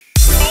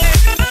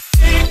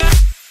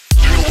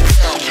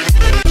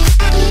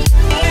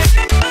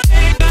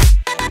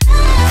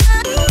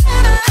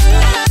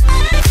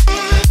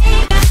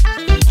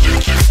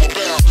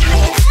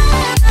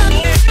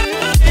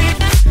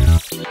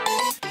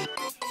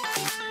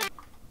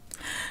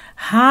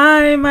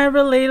Hi, my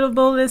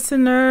relatable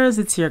listeners.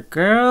 It's your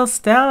girl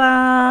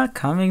Stella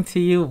coming to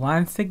you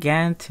once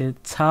again to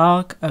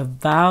talk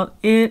about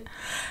it.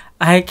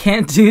 I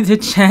can't do the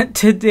chant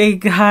today,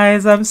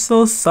 guys. I'm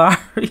so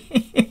sorry.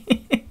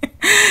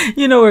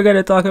 We're going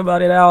to talk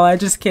about it all. I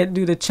just can't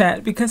do the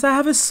chant because I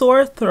have a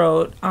sore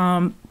throat.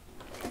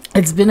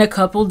 It's been a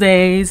couple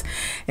days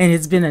and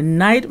it's been a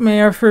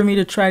nightmare for me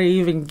to try to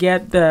even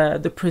get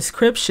the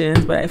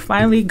prescription, but I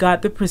finally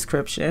got the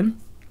prescription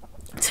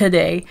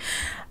today.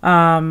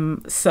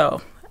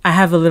 So I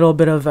have a little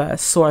bit of a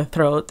sore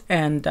throat,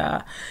 and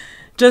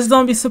just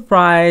don't be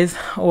surprised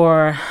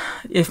or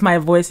if my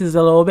voice is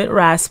a little bit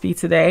raspy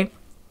today.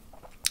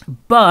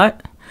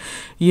 But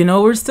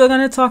we're still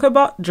going to talk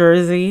about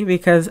Jersey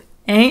because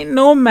ain't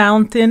no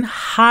mountain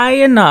high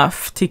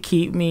enough to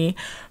keep me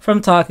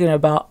from talking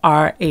about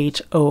RHONJ,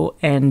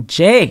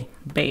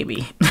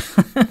 baby.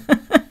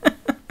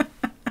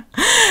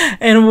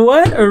 And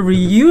what a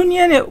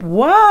reunion it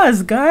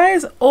was,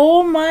 guys.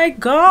 Oh my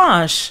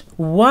gosh.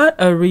 What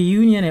a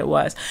reunion it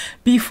was.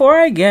 Before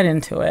I get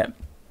into it,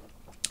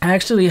 I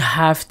actually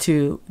have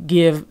to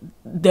give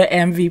the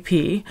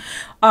MVP.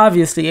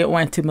 Obviously, it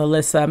went to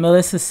Melissa.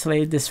 Melissa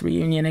slayed this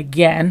reunion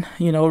again.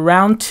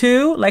 Round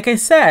two, like I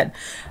said,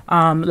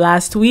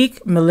 last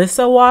week,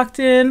 Melissa walked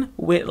in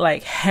with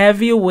like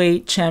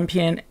heavyweight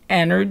champion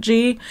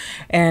energy.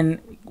 And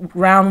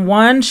round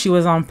one, she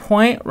was on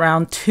point.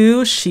 Round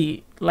two,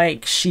 she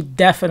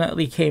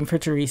definitely came for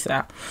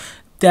Teresa.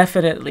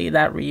 Definitely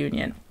that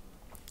reunion.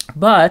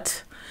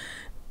 But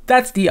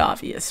that's the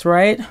obvious,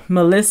 right?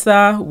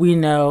 Melissa, we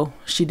know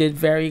she did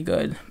very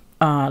good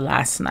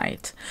last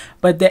night.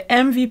 But the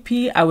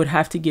MVP, I would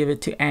have to give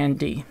it to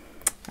Andy.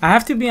 I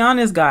have to be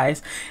honest,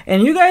 guys.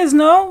 And you guys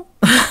know,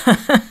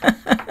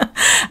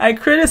 I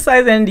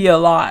criticize Andy a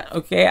lot,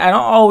 okay? I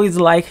don't always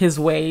like his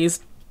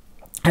ways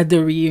at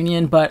the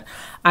reunion, but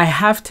I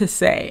have to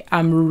say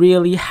I'm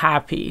really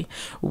happy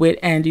with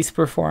Andy's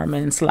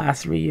performance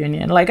last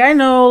reunion. Like, I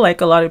know,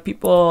 like, a lot of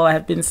people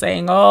have been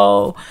saying,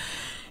 oh,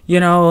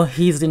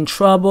 he's in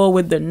trouble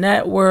with the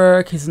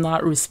network, he's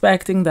not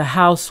respecting the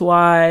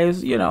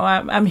housewives.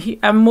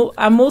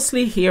 I'm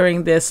mostly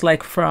hearing this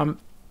like from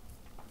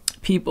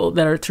people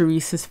that are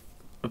Teresa's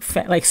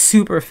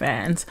super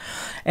fans,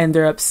 and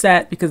they're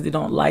upset because they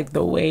don't like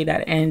the way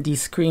that Andy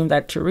screamed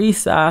at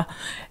Teresa.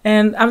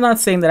 And I'm not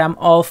saying that I'm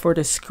all for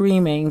the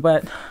screaming,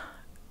 but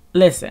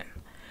listen,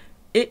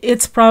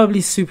 it's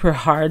probably super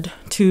hard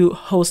to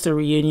host a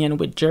reunion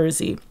with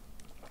Jersey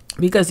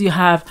because you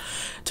have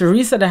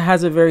Teresa that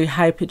has a very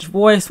high-pitched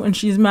voice when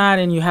she's mad,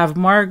 and you have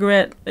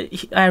Margaret.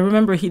 I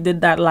remember he did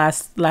that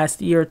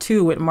last year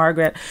too with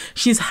Margaret.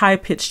 She's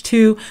high-pitched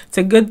too. It's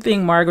a good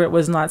thing Margaret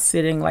was not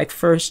sitting like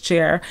first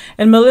chair.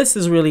 And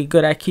Melissa's really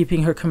good at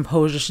keeping her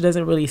composure. She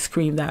doesn't really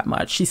scream that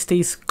much. She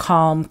stays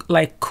calm,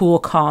 like cool,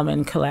 calm,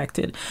 and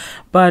collected.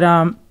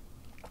 But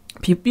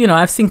people,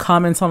 I've seen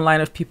comments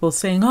online of people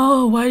saying,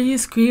 oh, why do you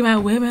scream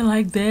at women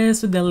like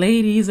this with the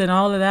ladies and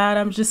all of that?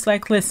 I'm just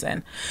like,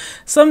 listen,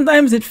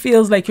 sometimes it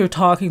feels like you're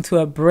talking to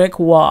a brick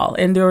wall,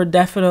 and there were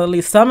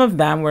definitely some of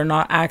them were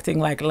not acting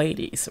like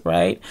ladies,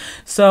 right?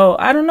 So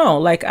I don't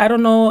know, I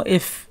don't know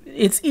if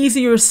it's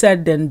easier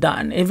said than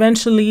done.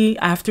 Eventually,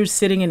 after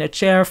sitting in a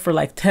chair for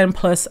like 10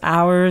 plus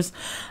hours,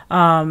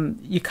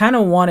 you kind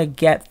of want to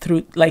get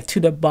through to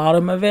the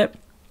bottom of it.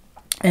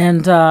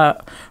 And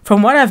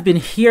from what I've been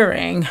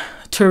hearing,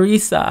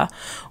 Teresa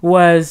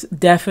was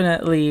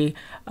definitely,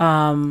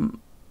 kind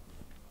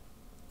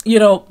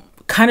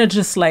of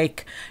just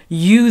like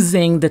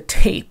using the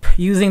tape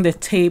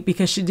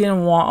because she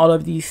didn't want all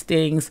of these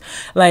things.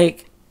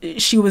 Like,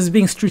 she was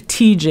being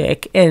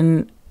strategic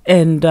and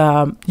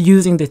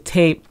using the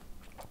tape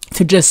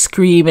to just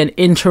scream and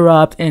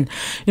interrupt and,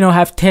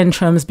 have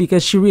tantrums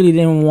because she really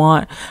didn't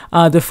want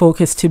the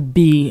focus to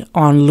be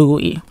on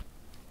Louis,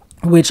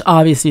 which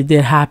obviously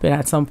did happen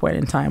at some point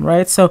in time,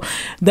 right? So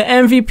the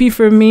MVP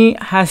for me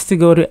has to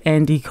go to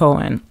Andy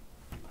Cohen.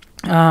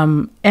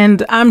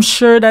 And I'm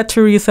sure that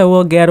Teresa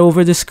will get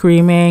over the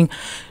screaming,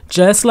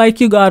 just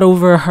like you got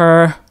over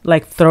her,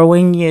 like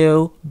throwing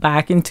you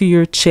back into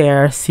your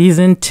chair,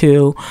 season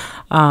 2.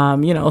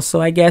 So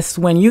I guess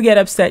when you get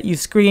upset, you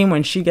scream.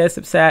 When she gets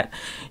upset,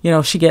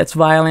 she gets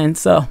violent.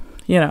 So,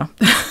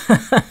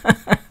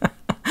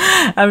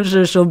 I'm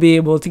sure she'll be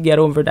able to get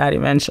over that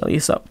eventually.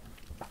 So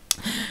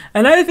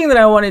another thing that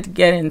I wanted to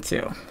get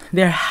into,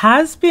 there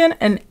has been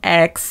an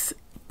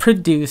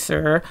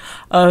ex-producer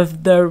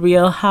of The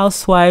Real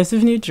Housewives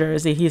of New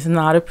Jersey. He's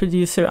not a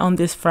producer on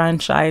this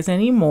franchise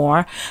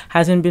anymore.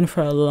 Hasn't been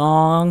for a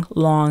long,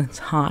 long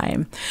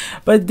time.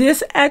 But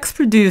this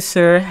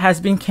ex-producer has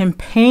been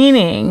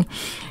campaigning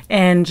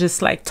and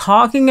just like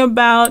talking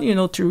about,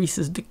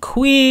 Teresa's the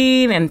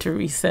queen and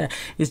Teresa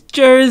is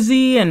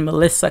Jersey and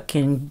Melissa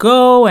can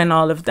go and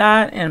all of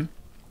that. And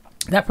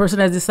that person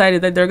has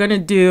decided that they're going to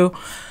do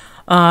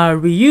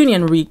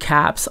reunion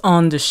recaps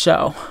on the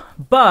show.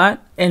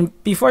 But,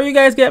 and before you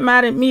guys get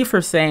mad at me for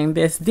saying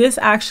this, this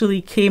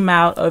actually came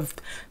out of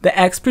the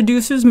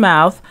ex-producer's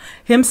mouth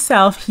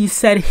himself. He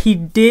said he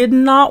did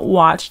not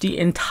watch the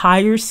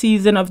entire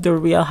season of The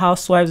Real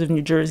Housewives of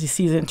New Jersey,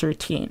 season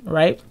 13,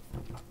 right?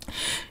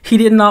 He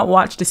did not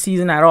watch the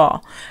season at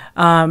all.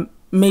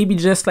 Maybe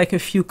just like a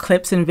few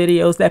clips and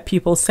videos that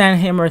people sent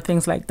him or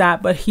things like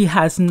that, but he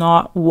has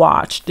not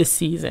watched the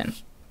season.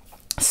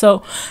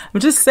 So I'm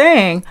just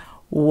saying,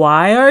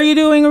 why are you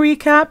doing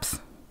recaps?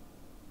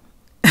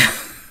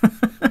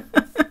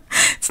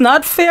 It's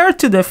not fair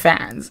to the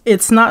fans.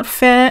 It's not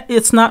fair.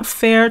 It's not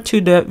fair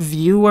to the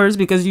viewers,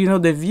 because, you know,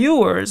 the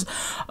viewers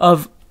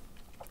of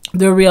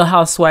The Real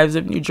Housewives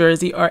of New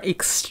Jersey are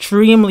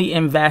extremely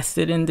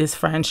invested in this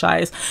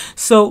franchise.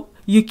 So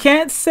you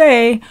can't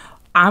say,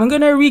 I'm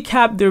going to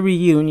recap the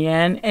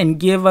reunion and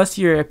give us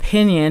your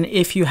opinion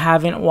if you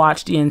haven't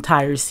watched the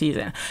entire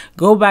season.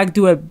 Go back,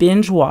 do a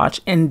binge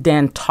watch, and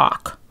then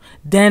talk.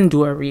 Then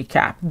do a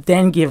recap.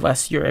 Then give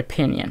us your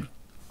opinion.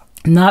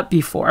 Not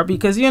before,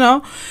 because, you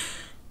know,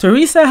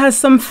 Teresa has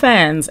some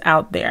fans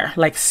out there,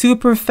 like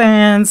super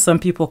fans. Some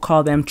people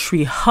call them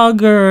tree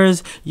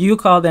huggers. You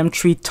call them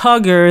tree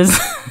tuggers,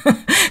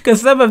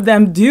 because some of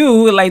them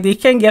do, like, they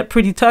can get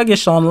pretty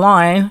tuggish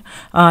online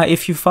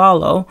if you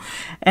follow.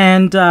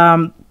 And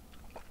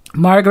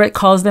Margaret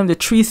calls them the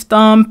tree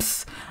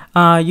stumps.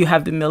 You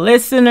have the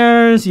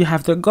listeners, you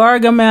have the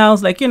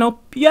Gargamels, like, you know,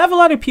 you have a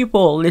lot of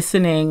people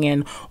listening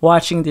and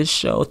watching this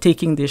show,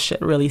 taking this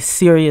shit really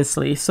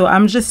seriously. So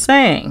I'm just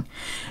saying,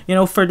 you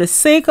know, for the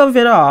sake of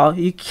it all,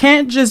 you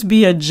can't just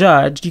be a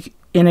judge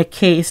in a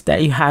case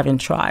that you haven't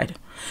tried.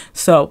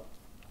 So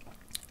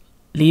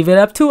leave it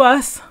up to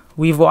us.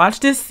 We've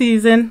watched this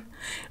season.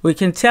 We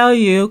can tell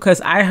you, because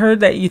I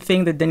heard that you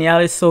think that Danielle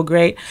is so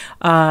great.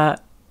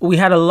 We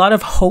had a lot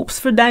of hopes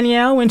for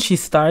Danielle when she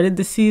started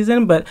the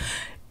season, but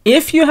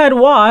if you had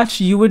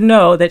watched, you would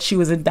know that she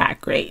wasn't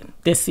that great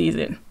this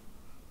season.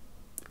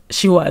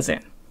 She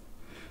wasn't.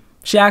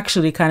 She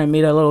actually kind of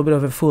made a little bit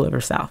of a fool of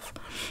herself.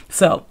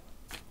 So,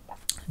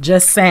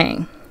 just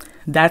saying,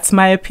 that's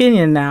my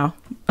opinion now.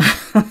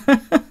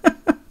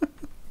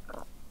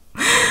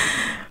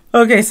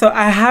 Okay, so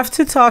I have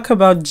to talk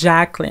about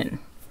Jacqueline.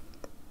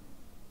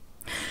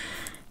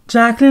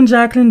 Jacqueline,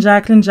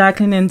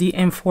 and the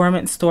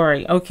informant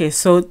story. Okay,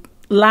 so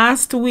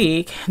last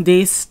week,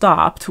 they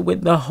stopped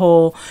with the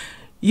whole,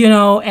 you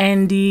know,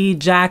 Andy,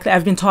 Jacqueline.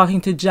 I've been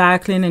talking to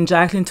Jacqueline, and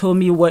Jacqueline told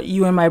me what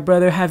you and my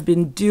brother have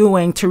been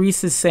doing.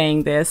 Teresa's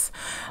saying this,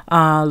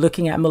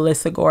 looking at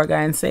Melissa Gorga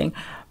and saying,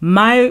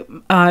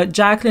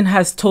 Jacqueline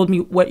has told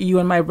me what you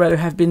and my brother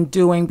have been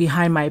doing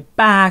behind my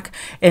back,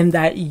 and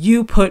that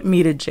you put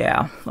me to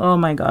jail. Oh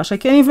my gosh, I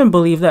can't even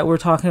believe that we're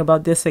talking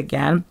about this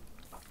again.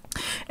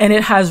 And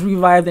it has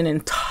revived an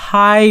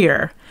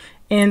entire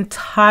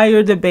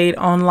debate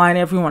online.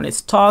 Everyone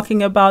is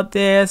talking about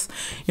this.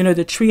 You know,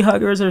 the tree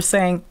huggers are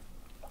saying,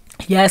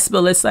 yes,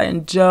 Melissa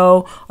and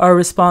Joe are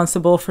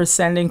responsible for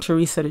sending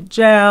Teresa to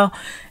jail.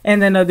 And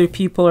then other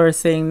people are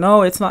saying,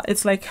 no, it's not.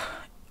 It's like,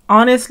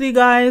 honestly,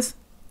 guys,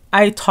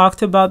 I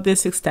talked about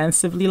this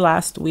extensively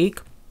last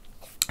week.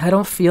 I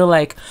don't feel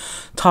like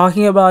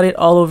talking about it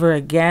all over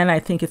again. I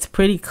think it's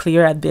pretty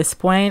clear at this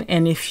point.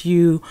 And if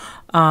you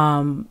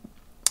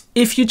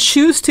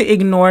choose to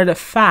ignore the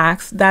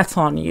facts, that's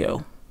on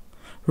you,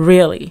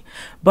 really.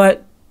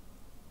 But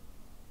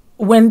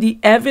when the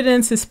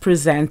evidence is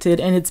presented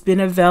and it's been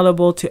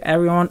available to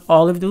everyone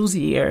all of those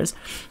years,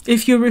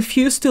 if you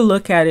refuse to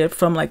look at it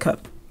from like a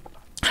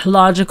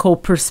logical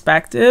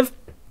perspective,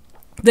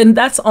 then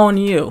that's on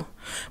you.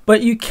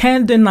 But you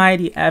can't deny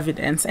the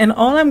evidence. And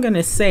all I'm going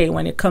to say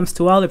when it comes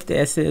to all of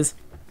this is,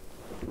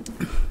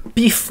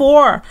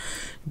 before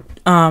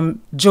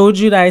Joe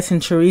Giudice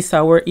and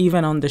Teresa were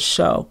even on the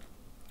show,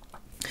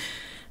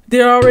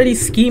 they're already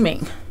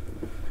scheming.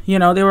 You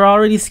know, they were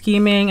already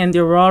scheming, and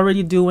they were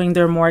already doing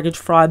their mortgage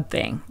fraud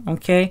thing.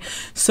 Okay.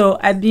 So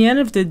at the end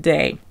of the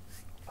day,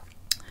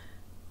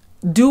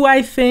 do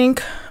I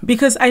think,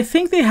 because I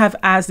think they have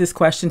asked this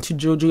question to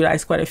Joe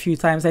Giudice quite a few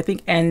times. I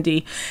think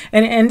Andy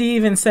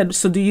even said,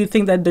 so do you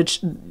think that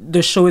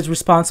the show is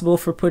responsible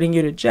for putting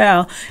you to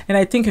jail? And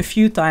I think a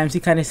few times he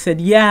kind of said,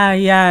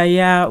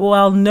 yeah.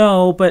 Well,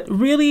 no, but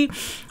really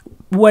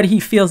what he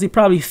feels, he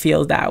probably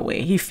feels that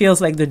way. He feels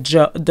like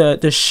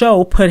the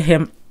show put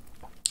him,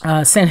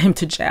 sent him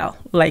to jail,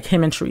 like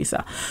him and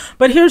Teresa.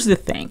 But here's the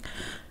thing.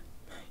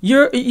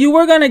 You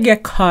were going to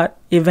get caught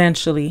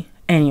eventually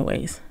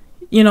anyways.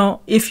 You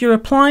know, if you're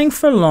applying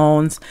for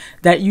loans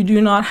that you do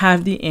not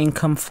have the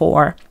income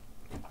for,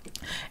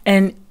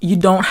 and you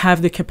don't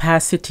have the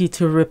capacity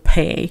to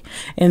repay,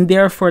 and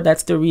therefore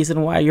that's the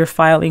reason why you're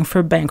filing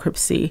for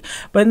bankruptcy.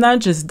 But not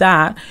just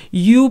that,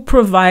 you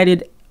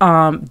provided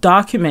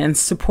documents,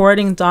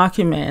 supporting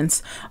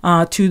documents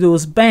to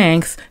those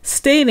banks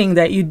stating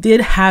that you did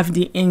have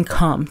the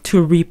income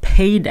to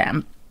repay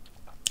them,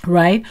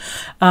 right?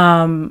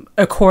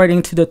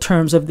 According to the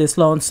terms of this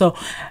loan. So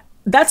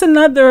that's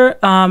another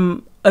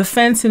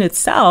offense in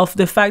itself,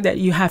 the fact that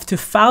you have to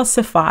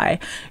falsify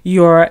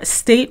your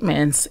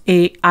statements,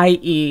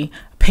 i.e.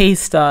 pay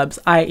stubs,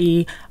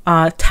 i.e.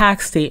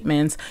 Tax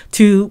statements,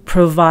 to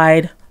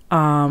provide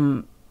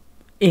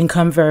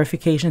income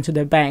verification to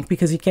the bank,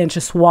 because you can't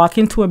just walk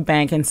into a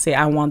bank and say,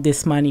 I want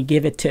this money,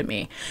 give it to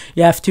me.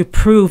 You have to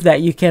prove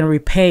that you can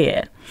repay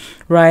it,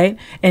 right?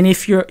 And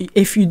if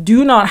you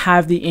do not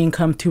have the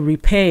income to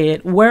repay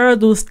it, where are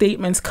those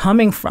statements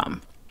coming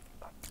from?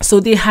 So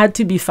they had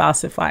to be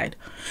falsified.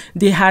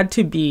 They had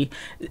to be,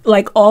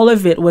 like, all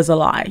of it was a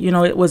lie. You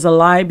know, it was a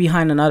lie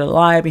behind another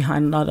lie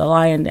behind another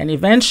lie. And then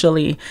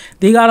eventually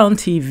they got on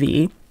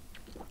TV.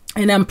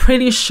 And I'm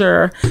pretty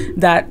sure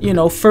that, you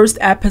know, first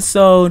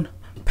episode,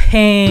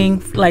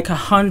 paying like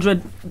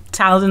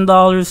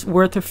 $100,000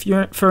 worth of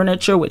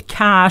furniture with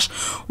cash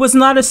was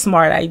not a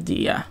smart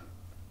idea.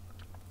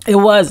 It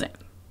wasn't.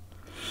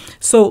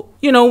 So,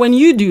 you know, when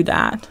you do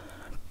that,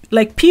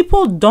 like,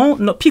 people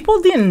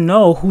didn't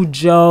know who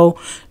Joe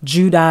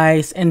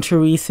Giudice and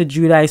Teresa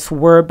Giudice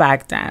were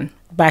back then,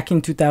 back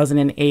in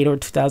 2008 or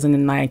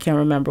 2009. I can't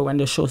remember when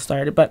the show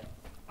started, but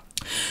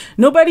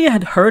nobody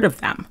had heard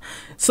of them.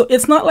 So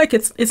it's not like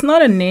it's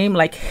not a name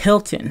like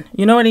Hilton.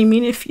 You know what I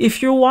mean?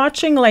 If you're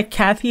watching like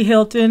Kathy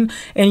Hilton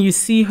and you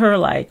see her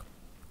like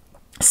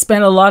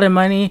spend a lot of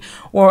money,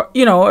 or,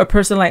 you know, a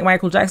person like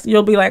Michael Jackson,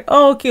 you'll be like,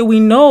 oh, okay,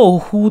 we know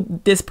who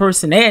this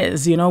person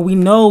is. You know, we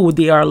know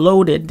they are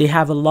loaded. They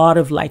have a lot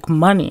of like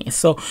money.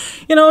 So,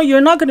 you know,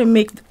 you're not going to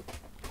make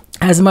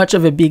as much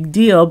of a big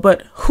deal.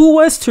 But who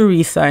was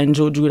Teresa and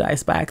Joe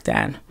Giudice back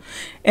then?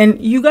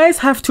 And you guys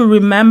have to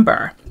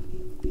remember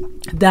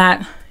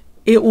that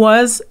it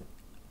was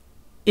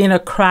in a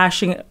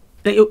crashing,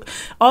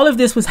 all of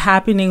this was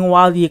happening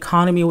while the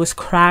economy was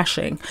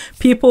crashing.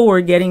 People were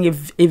getting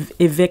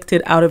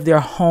evicted out of their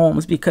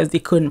homes because they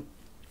couldn't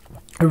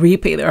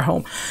repay their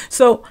home.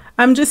 So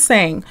I'm just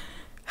saying,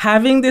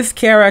 having this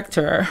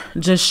character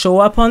just show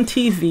up on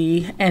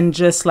TV and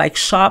just like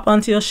shop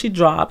until she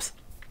drops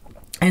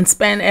and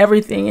spend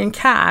everything in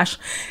cash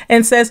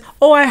and says,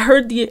 oh, I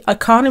heard the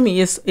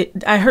economy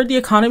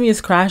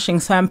is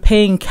crashing, so I'm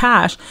paying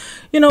cash.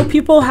 You know,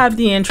 people have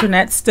the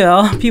internet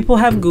still. People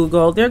have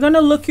Google. They're going to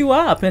look you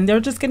up and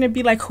they're just going to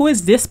be like, who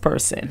is this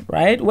person,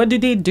 right? What do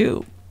they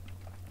do?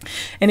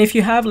 And if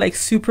you have like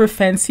super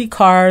fancy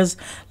cars,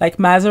 like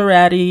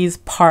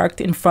Maseratis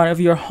parked in front of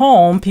your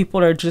home,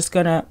 people are just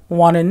going to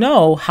want to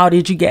know, how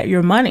did you get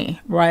your money,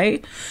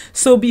 right?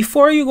 So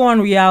before you go on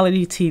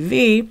reality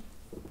TV,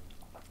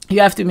 you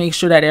have to make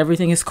sure that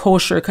everything is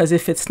kosher, because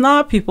if it's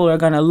not, people are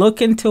going to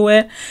look into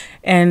it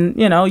and,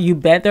 you know, you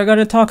bet they're going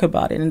to talk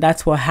about it. And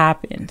that's what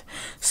happened.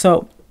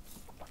 So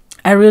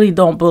I really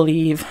don't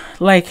believe,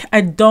 like,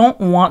 I don't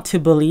want to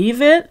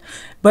believe it,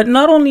 but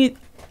not only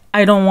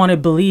I don't want to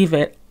believe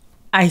it,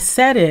 I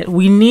said it,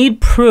 we need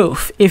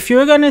proof. If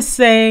you're going to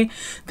say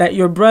that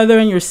your brother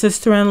and your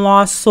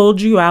sister-in-law sold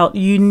you out,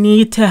 you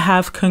need to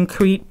have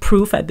concrete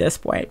proof at this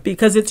point,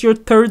 because it's your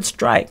third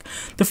strike.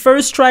 The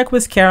first strike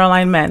was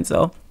Caroline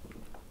Manzo.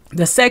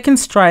 The second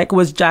strike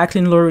was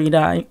Jacqueline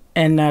Lorita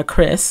and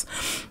Chris.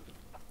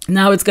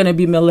 Now it's going to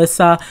be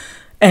Melissa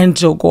and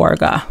Joe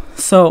Gorga.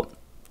 So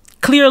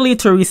clearly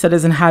Teresa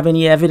doesn't have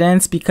any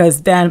evidence,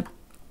 because then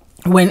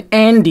when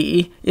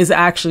Andy is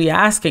actually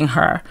asking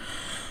her,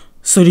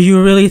 so do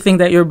you really think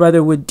that your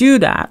brother would do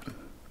that?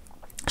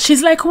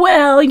 She's like,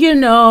 well, you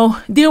know,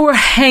 they were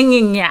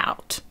hanging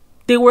out.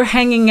 They were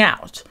hanging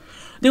out.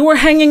 They were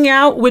hanging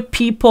out with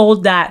people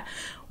that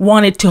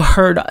wanted to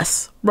hurt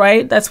us,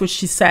 right? That's what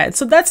she said.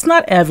 So that's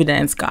not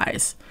evidence,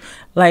 guys.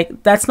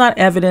 Like, that's not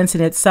evidence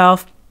in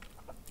itself.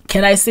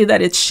 Can I say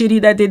that it's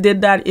shitty that they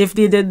did that, if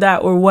they did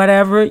that or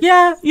whatever?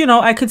 Yeah, you know,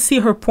 I could see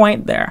her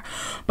point there.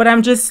 But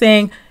I'm just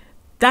saying,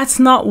 that's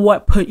not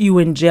what put you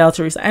in jail,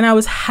 Teresa. And I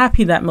was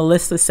happy that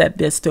Melissa said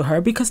this to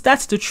her, because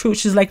that's the truth.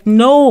 She's like,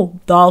 no,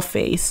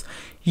 dollface,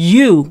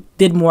 you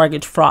did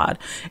mortgage fraud.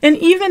 And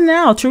even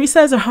now, Teresa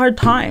has a hard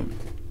time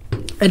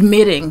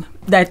admitting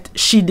that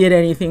she did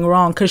anything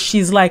wrong, because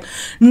she's like,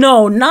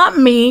 no, not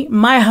me,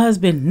 my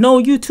husband. No,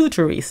 you too,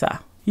 Teresa.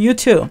 You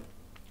too.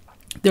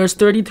 There's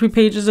 33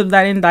 pages of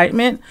that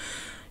indictment.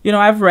 You know,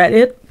 I've read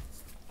it,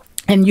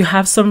 and you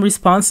have some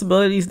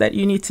responsibilities that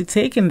you need to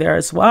take in there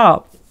as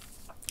well.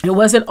 It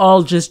wasn't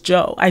all just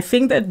Joe. I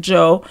think that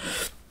Joe,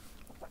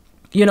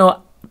 you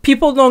know,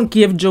 people don't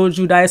give Joe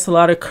Giudice a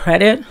lot of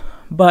credit,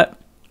 but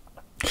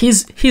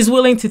he's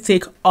willing to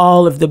take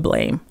all of the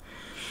blame.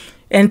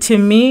 And to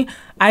me,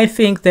 I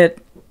think that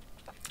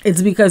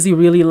it's because he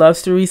really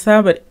loves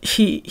Teresa, but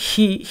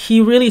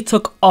he really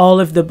took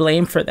all of the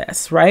blame for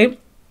this, right?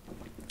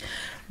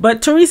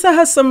 But Teresa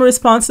has some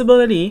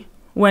responsibility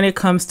when it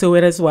comes to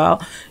it as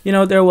well. You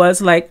know, there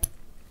was like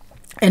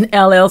an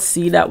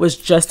LLC that was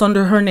just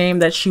under her name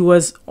that she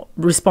was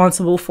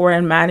responsible for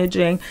and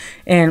managing,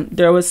 and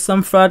there was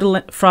some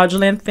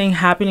fraudulent thing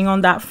happening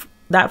on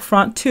that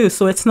front too.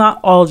 So it's not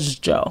all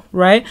just Joe,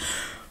 right?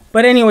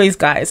 But anyways,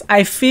 guys,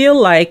 I feel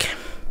like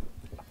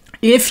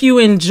if you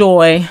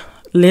enjoy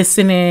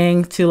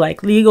listening to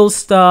like legal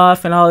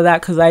stuff and all of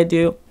that, because I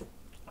do,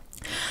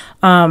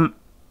 I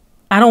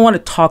don't want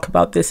to talk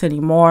about this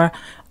anymore.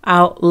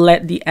 I'll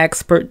let the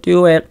expert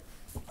do it.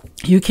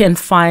 You can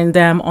find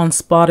them on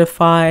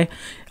Spotify.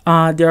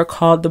 They're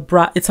called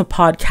it's a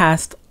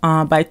podcast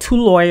by two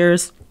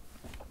lawyers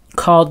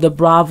called the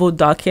Bravo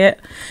Docket,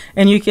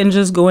 and you can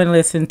just go and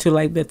listen to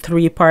like the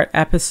 3-part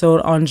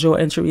episode on Joe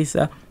and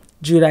Teresa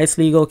Giudice's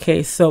legal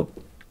case. So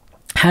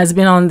has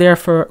been on there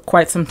for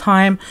quite some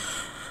time.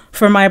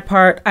 For my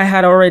part, I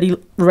had already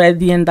read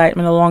the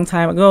indictment a long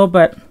time ago,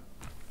 but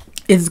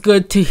it's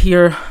good to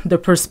hear the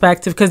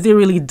perspective because they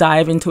really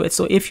dive into it.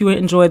 So if you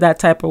enjoy that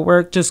type of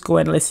work, just go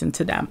and listen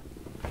to them.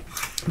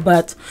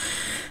 But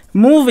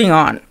moving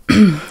on.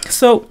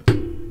 So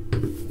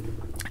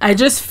I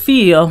just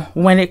feel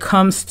when it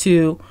comes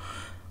to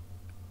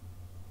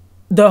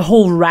the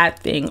whole rat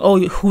thing,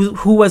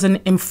 who was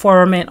an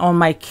informant on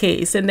my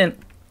case? And then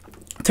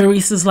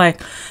Teresa's like,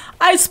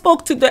 I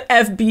spoke to the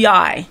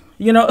FBI,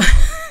 you know.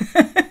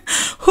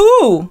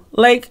 Who?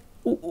 Like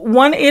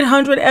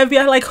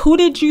 1-800-FBI? Like, who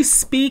did you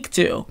speak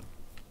to?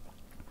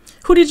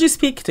 Who did you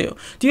speak to?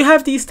 Do you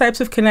have these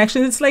types of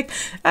connections? It's like,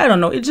 I don't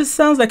know. It just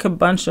sounds like a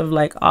bunch of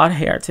like odd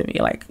hair to me.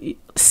 Like,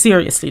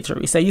 seriously,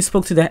 Teresa, you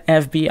spoke to the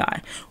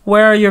FBI.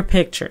 Where are your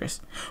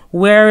pictures?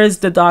 Where is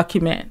the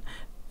document?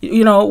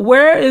 You know,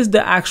 where is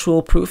the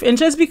actual proof? And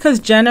just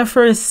because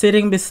Jennifer is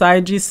sitting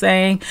beside you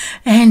saying,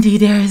 Andy,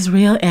 there is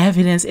real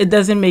evidence, it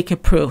doesn't make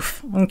it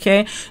proof.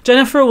 Okay.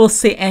 Jennifer will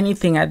say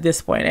anything at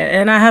this point.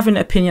 And I have an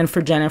opinion for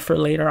Jennifer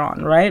later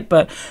on, right?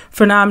 But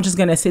for now, I'm just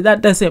going to say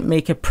that doesn't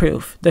make it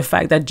proof. The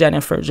fact that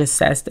Jennifer just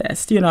says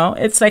this, you know,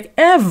 it's like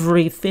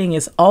everything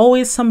is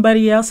always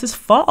somebody else's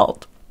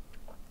fault.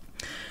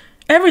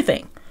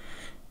 Everything.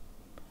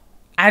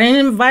 I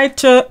didn't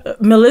invite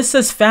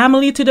Melissa's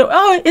family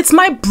to it's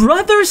my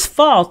brother's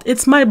fault.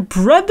 It's my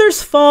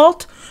brother's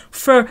fault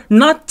for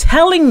not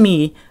telling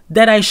me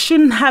that I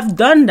shouldn't have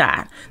done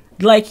that.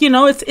 Like, you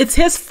know, it's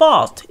his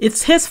fault.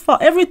 It's his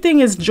fault. Everything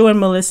is Joe and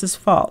Melissa's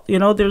fault. You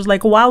know, there's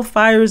like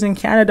wildfires in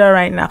Canada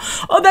right now.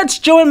 Oh, that's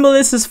Joe and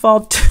Melissa's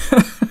fault.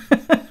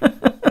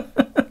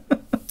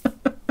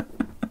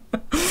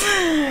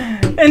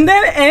 And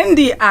then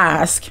Andy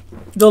asked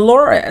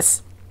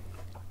Dolores.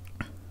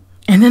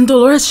 And then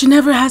Dolores, she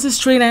never has a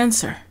straight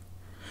answer.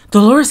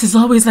 Dolores is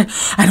always like,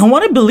 I don't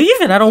want to believe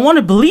it. I don't want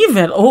to believe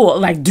it. Oh,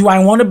 like, do I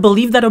want to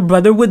believe that a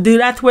brother would do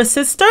that to a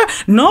sister?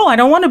 No, I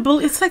don't want to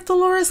believe. It's like,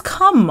 Dolores,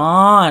 come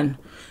on.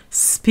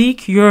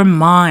 Speak your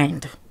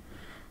mind.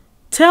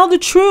 Tell the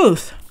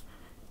truth.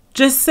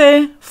 Just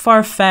say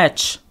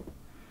far-fetched.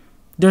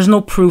 There's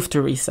no proof,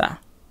 Teresa.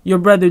 Your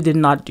brother did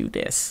not do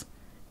this.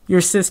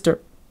 Your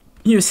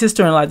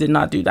sister-in-law did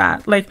not do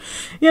that. Like,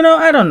 you know,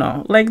 I don't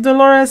know. Like,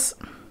 Dolores,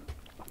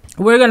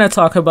 we're going to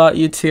talk about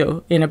you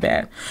too in a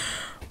bit.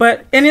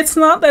 And it's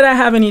not that I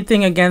have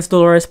anything against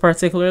Dolores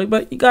particularly,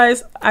 but you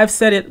guys, I've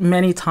said it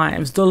many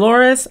times.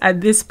 Dolores,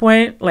 at this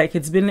point, like,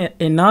 it's been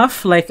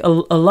enough. Like, a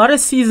lot of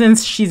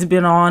seasons she's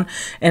been on,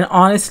 and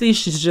honestly,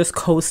 she's just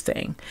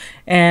coasting.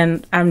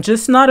 And I'm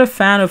just not a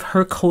fan of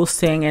her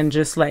coasting and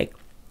just, like,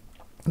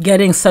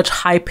 getting such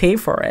high pay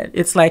for it.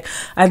 It's like,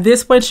 at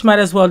this point, she might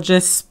as well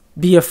just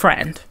be a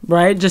friend,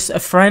 right? Just a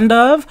friend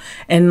of,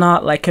 and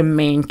not like a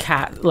main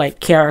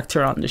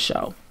character on the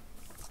show,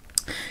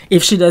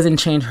 if she doesn't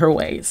change her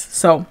ways.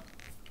 So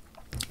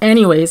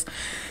anyways,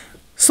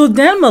 so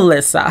then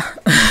Melissa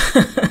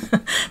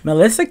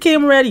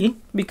came ready,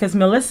 because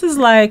Melissa's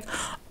like,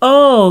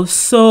 oh,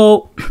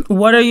 so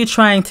what are you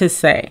trying to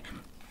say?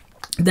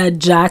 That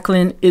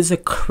Jacqueline is a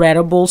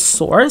credible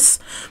source?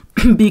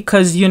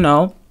 Because, you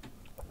know,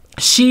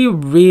 she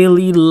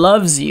really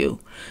loves you.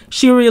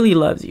 She really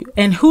loves you.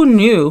 And who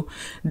knew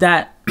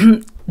that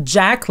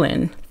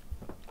Jacqueline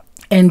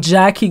and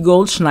Jackie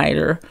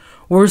Goldschneider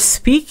were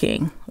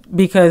speaking?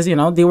 Because, you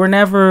know, they were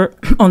never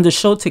on the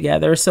show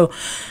together. So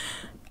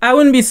I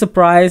wouldn't be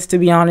surprised, to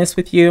be honest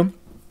with you,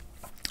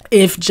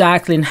 if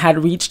Jacqueline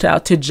had reached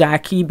out to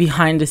Jackie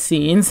behind the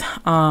scenes.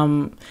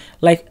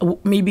 Like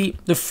maybe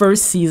the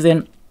first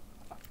season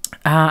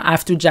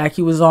after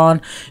Jackie was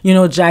on, you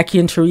know, Jackie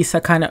and Teresa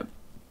kind of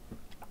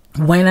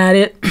went at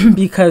it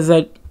because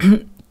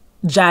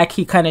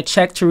Jackie kind of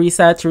checked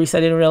Teresa. Teresa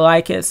didn't really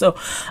like it. So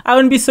I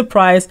wouldn't be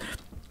surprised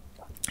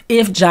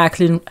if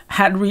Jacqueline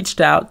had reached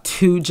out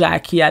to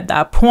Jackie at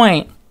that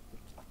point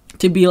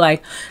to be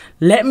like,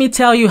 let me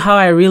tell you how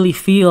I really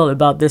feel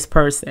about this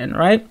person,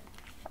 right?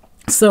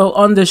 So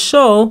on the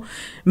show,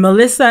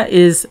 Melissa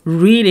is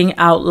reading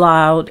out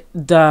loud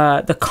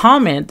the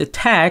comment, the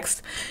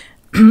text,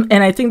 and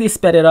I think they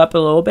sped it up a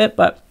little bit,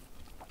 but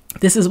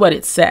this is what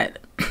it said.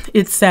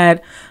 It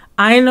said,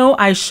 I know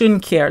I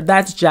shouldn't care.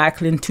 That's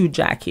Jacqueline to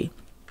Jackie.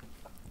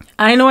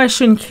 I know I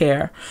shouldn't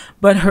care,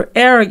 but her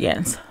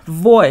arrogance,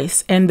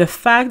 voice, and the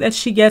fact that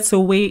she gets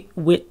away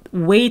with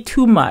way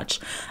too much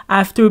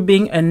after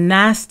being a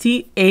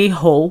nasty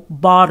a-hole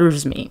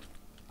bothers me.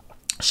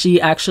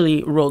 She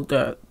actually wrote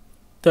the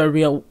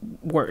real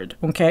word,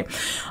 okay?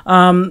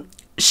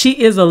 She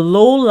is a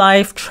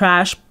low-life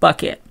trash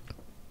bucket.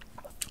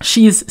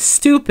 She's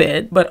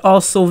stupid, but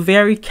also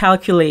very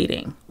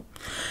calculating.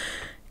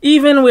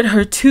 Even with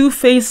her 2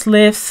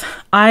 facelifts,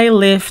 eye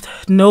lift,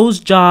 nose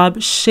job,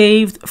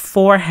 shaved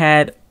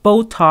forehead,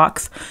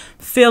 Botox,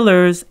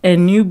 fillers,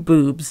 and new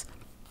boobs,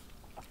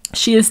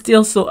 she is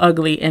still so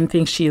ugly and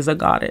thinks she is a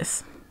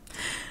goddess.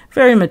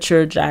 Very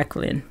mature,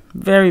 Jacqueline.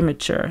 Very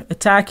mature.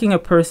 Attacking a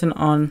person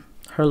on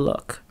her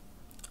look.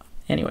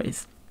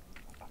 Anyways.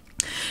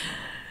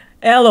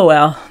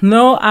 LOL.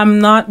 No, I'm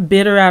not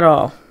bitter at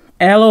all.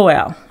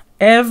 LOL.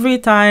 Every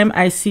time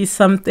I see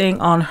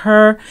something on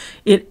her,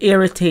 it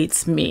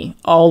irritates me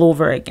all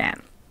over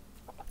again.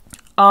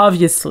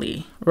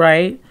 Obviously,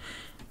 right?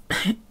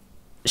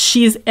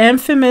 She's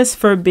infamous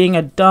for being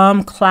a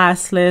dumb,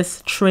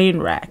 classless train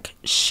wreck.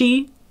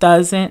 She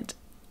doesn't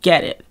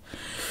get it.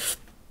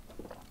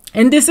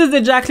 And this is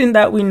the Jacqueline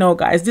that we know,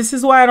 guys. This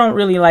is why I don't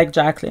really like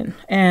Jacqueline.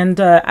 And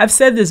I've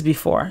said this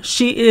before.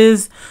 She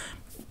is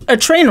a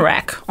train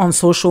wreck on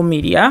social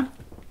media.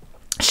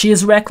 She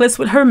is reckless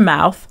with her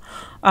mouth.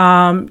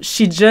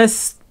 She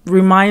just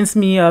reminds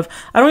me of,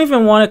 I don't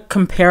even want to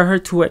compare her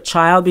to a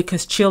child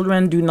because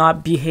children do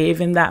not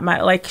behave in that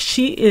manner. Like,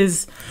 she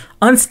is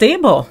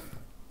unstable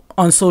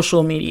on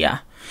social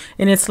media.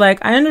 And it's like,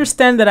 I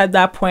understand that at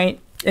that point,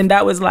 and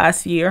that was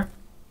last year,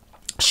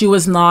 she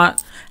was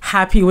not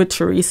happy with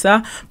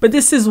Teresa, but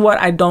this is what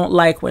I don't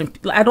like when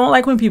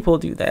people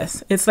do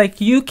this. It's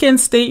like, you can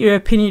state your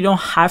opinion, you don't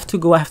have to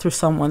go after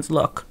someone's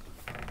look.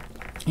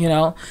 You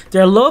know,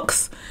 their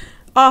looks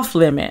off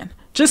limit.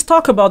 Just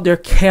talk about their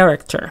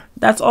character.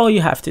 That's all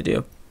you have to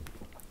do.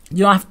 You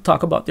don't have to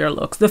talk about their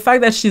looks. The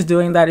fact that she's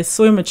doing that is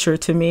so immature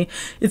to me.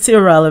 It's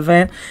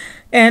irrelevant.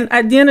 And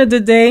at the end of the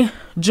day,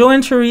 Joe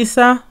and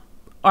Teresa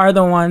are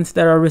the ones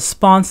that are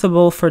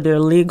responsible for their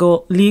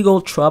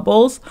legal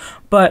troubles.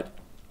 But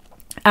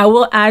I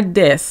will add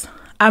this.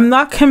 I'm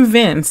not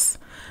convinced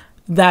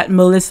that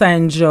Melissa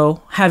and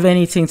Joe have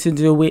anything to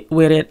do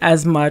with it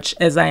as much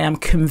as I am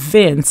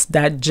convinced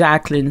that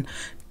Jacqueline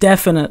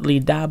definitely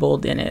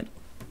dabbled in it.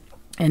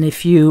 And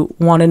if you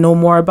want to know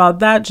more about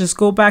that, just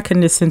go back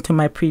and listen to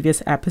my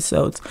previous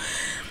episodes.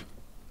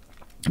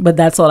 But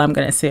that's all I'm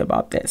going to say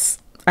about this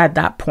at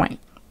that point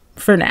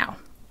for now.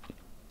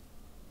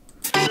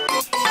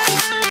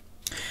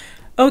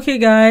 Okay,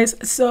 guys,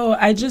 so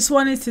I just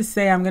wanted to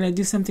say I'm going to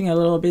do something a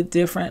little bit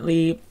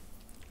differently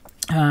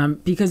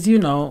because, you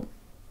know,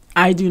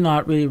 I do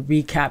not really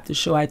recap the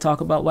show. I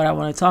talk about what I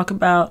want to talk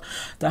about,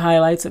 the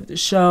highlights of the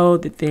show,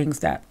 the things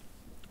that,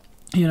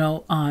 you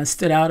know,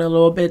 stood out a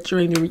little bit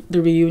during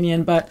the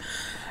reunion, but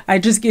I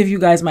just give you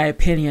guys my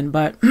opinion.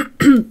 But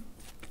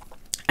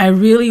I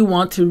really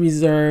want to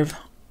reserve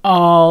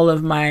all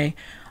of my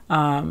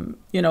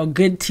you know,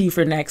 good tea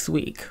for next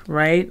week,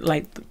 right?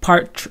 Like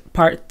part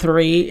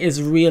 3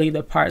 is really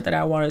the part that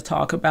I want to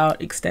talk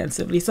about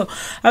extensively. So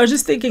I was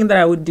just thinking that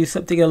I would do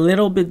something a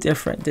little bit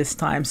different this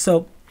time.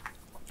 So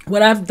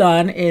what I've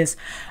done is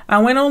I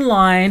went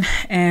online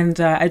and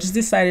I just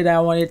decided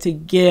I wanted to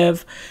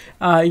give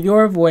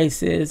your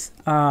voices,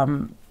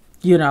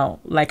 you know,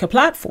 like a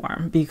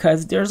platform,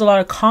 because there's a lot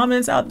of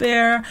comments out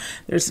there.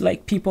 There's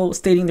like people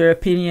stating their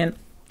opinion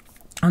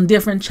on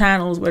different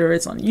channels, whether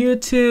it's on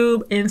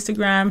YouTube,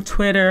 Instagram,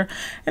 Twitter.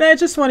 And I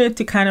just wanted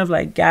to kind of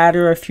like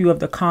gather a few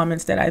of the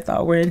comments that I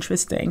thought were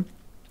interesting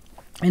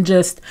and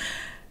just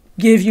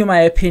give you my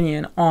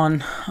opinion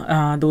on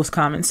those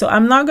comments. So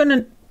I'm not going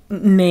to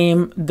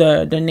name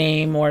the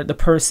name or the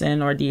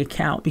person or the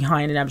account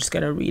behind it. I'm just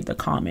going to read the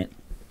comment.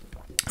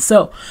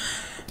 So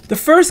the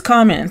first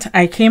comment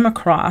I came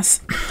across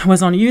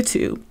was on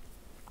YouTube.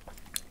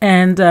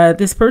 And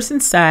this person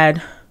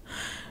said,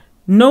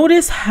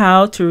 "Notice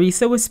how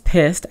Teresa was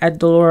pissed at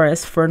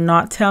Dolores for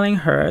not telling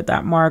her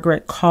that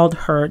Margaret called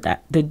her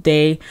that the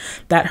day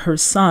that her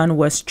son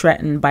was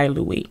threatened by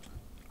Louis.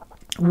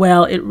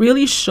 Well, it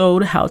really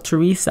showed how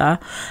Teresa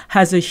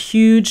has a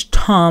huge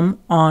thumb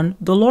on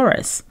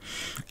Dolores.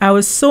 I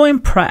was so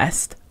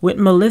impressed with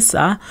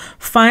Melissa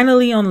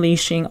finally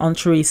unleashing on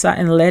Teresa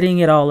and letting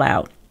it all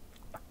out.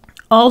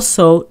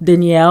 Also,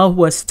 Danielle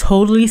was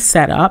totally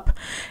set up,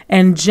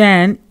 and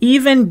Jen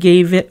even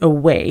gave it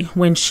away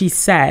when she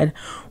said,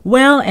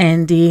 'Well,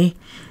 Andy,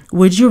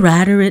 would you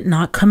rather it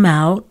not come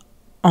out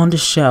on the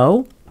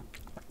show?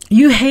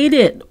 You hate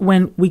it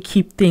when we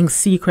keep things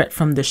secret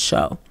from the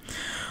show.'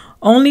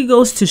 Only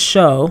goes to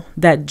show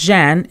that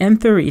Jen and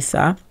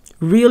Teresa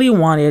really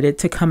wanted it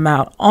to come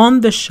out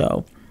on the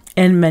show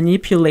and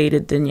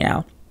manipulated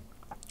Danielle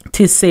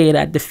to say it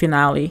at the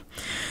finale.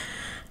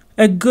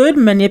 A good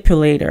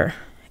manipulator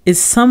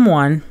is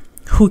someone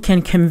who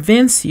can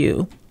convince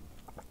you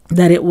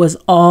that it was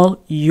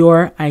all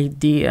your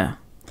idea.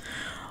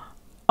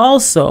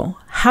 Also,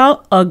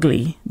 how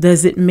ugly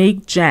does it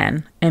make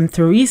Jen and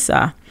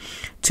Teresa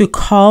to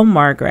call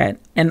Margaret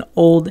an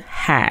old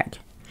hag?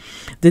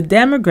 The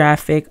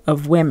demographic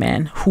of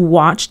women who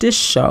watch this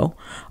show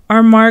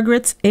are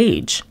Margaret's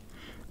age.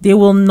 This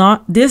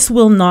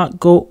will not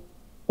go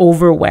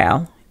over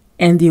well,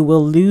 and they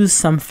will lose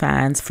some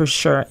fans for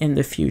sure in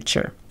the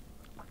future."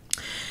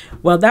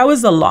 Well, that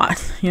was a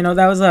lot. You know,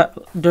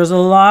 there's a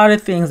lot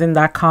of things in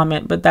that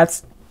comment, but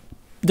that's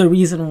the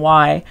reason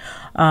why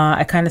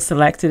I kind of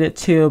selected it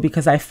too,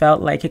 because I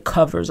felt like it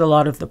covers a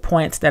lot of the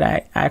points that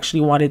I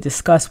actually want to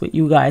discuss with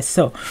you guys.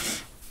 So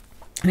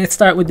Let's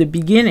start with the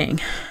beginning.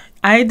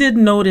 I did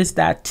notice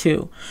that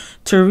too.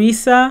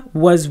 Teresa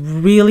was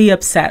really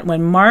upset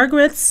when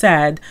Margaret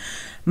said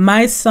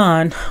my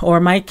son or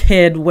my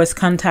kid was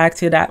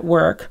contacted at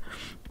work.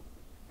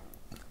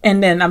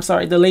 And then, I'm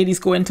sorry, the ladies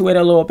go into it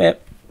a little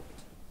bit.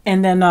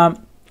 And then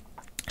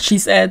she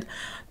said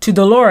to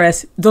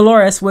Dolores,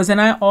 wasn't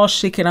I all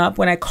shaken up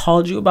when I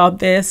called you about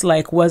this?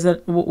 Like, was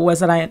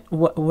I,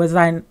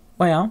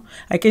 well,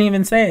 I can't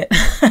even say it.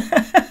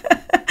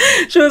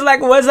 She was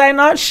like, was I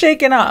not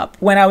shaken up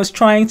when I was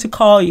trying to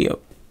call you?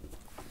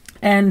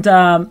 And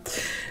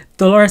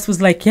Dolores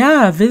was like,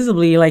 yeah,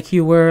 visibly, like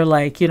you were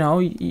like,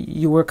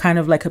 you were kind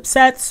of like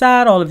upset,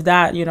 sad, all of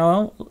that,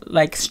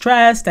 like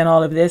stressed and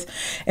all of this.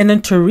 And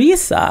then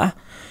Teresa,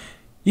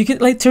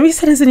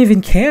 Teresa doesn't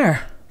even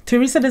care.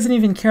 Teresa doesn't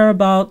even care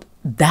about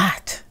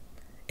that.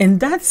 And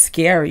that's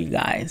scary,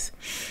 guys,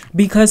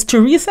 because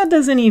Teresa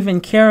doesn't even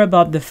care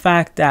about the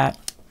fact that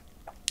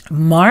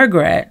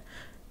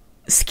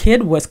Margaret's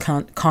kid was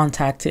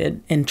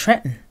contacted in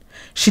Trenton.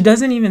 She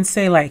doesn't even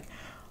say like,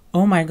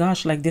 oh my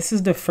gosh, like this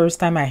is the first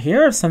time I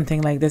hear of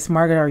something like this.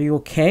 Margaret, are you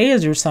okay?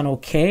 Is your son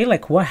okay?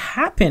 Like what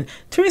happened?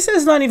 Teresa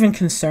is not even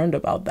concerned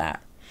about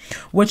that.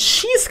 What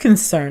she's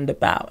concerned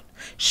about,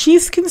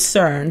 she's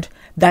concerned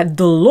that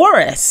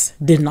Dolores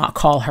did not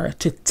call her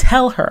to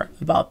tell her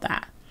about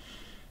that.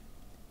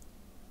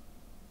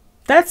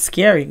 That's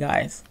scary,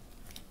 guys.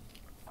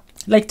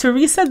 Like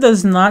Teresa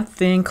does not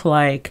think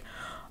like,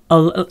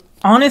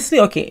 honestly,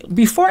 okay,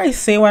 before I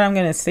say what I'm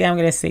going to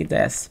say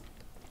this.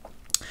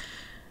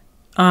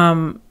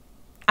 I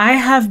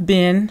have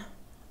been,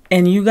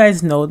 and you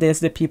guys know this,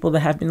 the people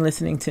that have been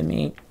listening to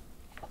me,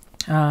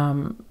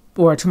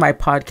 or to my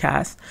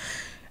podcast,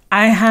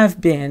 I have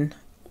been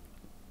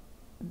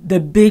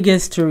the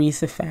biggest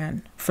Teresa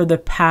fan for the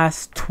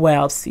past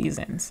 12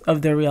 seasons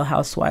of The Real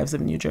Housewives of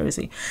New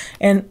Jersey.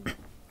 And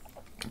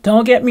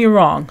don't get me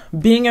wrong,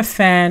 being a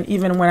fan,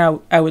 even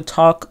when I would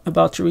talk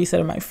about Teresa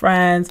to my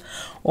friends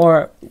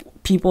or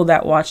people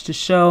that watch the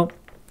show,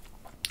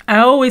 I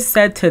always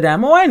said to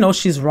them, oh, I know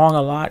she's wrong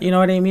a lot, you know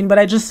what I mean? But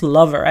I just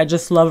love her. I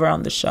just love her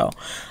on the show.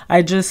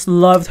 I just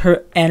loved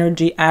her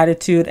energy,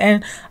 attitude.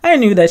 And I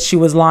knew that she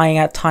was lying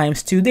at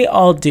times too. They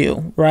all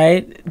do,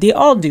 right? They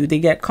all do. They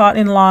get caught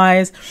in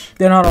lies.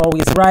 They're not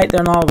always right.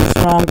 They're not always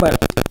wrong.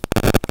 But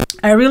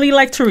I really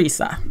like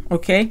Teresa,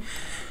 okay?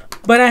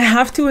 But I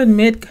have to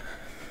admit,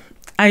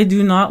 I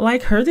do not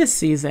like her this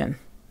season.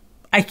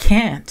 I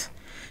can't.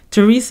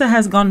 Teresa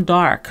has gone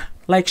dark.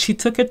 Like she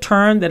took a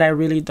turn that I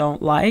really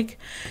don't like.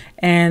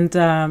 And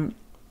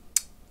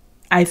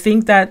I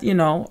think that,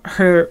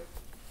 her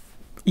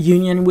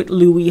union with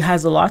Louis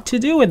has a lot to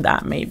do with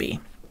that, maybe.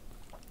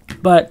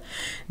 But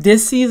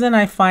this season,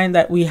 I find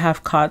that we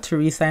have caught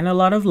Teresa in a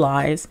lot of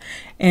lies,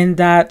 and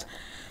that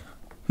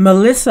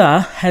Melissa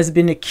has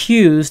been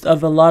accused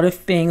of a lot of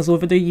things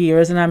over the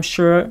years, and I'm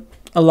sure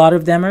a lot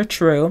of them are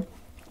true.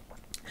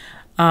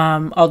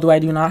 Although I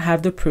do not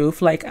have the proof.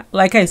 Like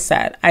I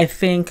said, I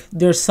think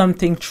there's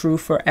something true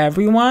for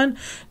everyone.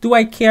 Do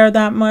I care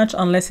that much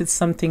unless it's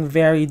something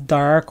very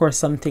dark or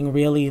something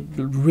really,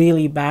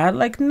 really bad?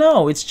 Like,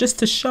 no, it's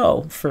just a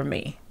show for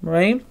me,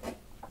 right?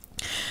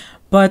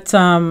 But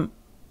I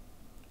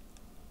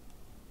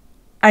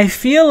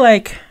feel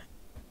like,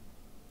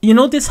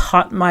 this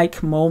hot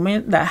mic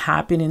moment that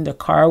happened in the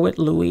car with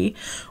Louis,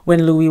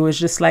 when Louis was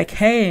just like,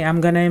 hey, I'm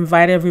going to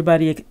invite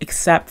everybody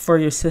except for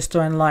your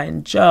sister-in-law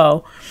and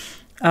Joe.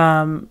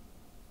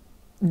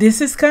 This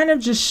is kind of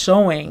just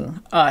showing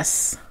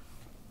us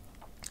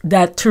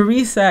that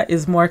Teresa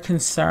is more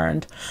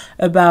concerned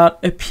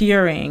about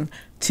appearing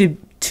to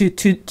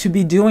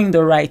be doing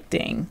the right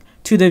thing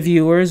to the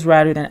viewers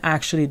rather than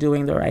actually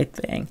doing the right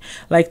thing.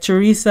 Like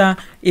Teresa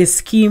is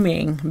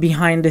scheming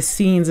behind the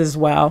scenes as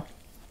well.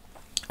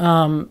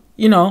 To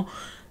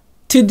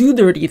do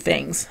dirty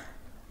things.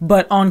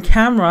 But on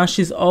camera,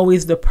 she's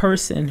always the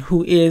person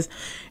who is,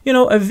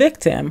 a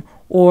victim,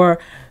 or,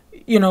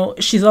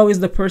 she's always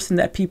the person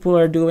that people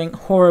are doing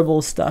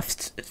horrible stuff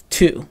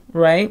to,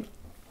 right?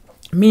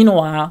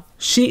 Meanwhile,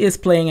 she is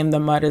playing in the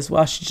mud as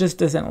well. She just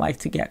doesn't like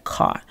to get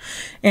caught.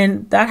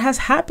 And that has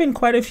happened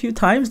quite a few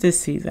times this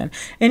season.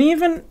 And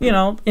even,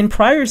 in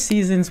prior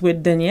seasons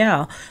with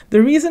Danielle,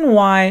 the reason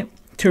why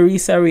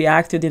Teresa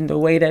reacted in the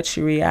way that she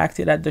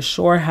reacted at the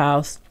Shore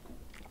House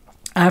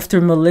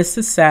after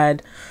Melissa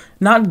said,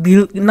 not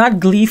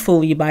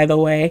gleefully, by the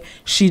way,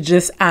 she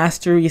just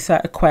asked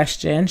Teresa a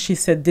question. She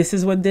said, this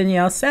is what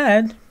Danielle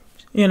said.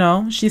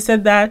 She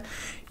said that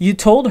you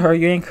told her,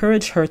 you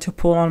encouraged her to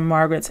pull on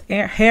Margaret's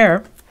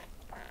hair.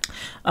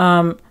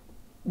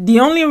 The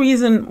only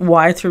reason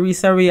why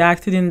Teresa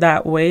reacted in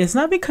that way is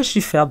not because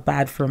she felt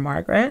bad for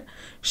Margaret.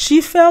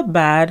 She felt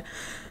bad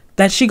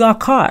that she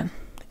got caught.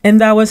 And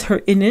that was her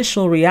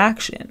initial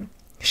reaction.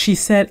 She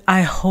said,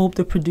 I hope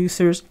the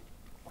producers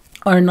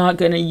are not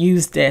going to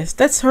use this.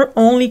 That's her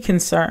only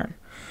concern.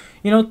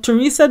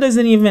 Teresa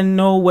doesn't even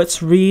know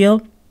what's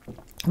real,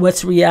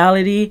 what's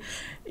reality.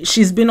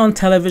 She's been on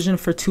television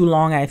for too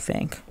long, I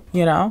think.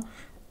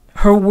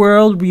 her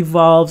world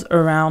revolves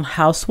around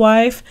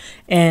housewife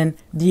and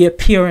the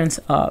appearance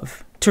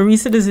of.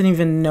 Teresa doesn't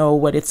even know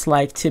what it's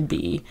like to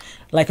be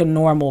like a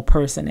normal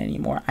person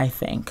anymore, I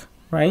think.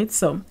 Right?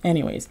 So,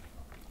 anyways,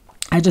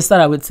 I just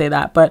thought I would say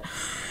that. But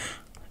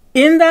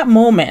in that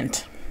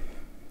moment,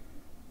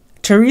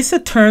 Teresa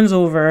turns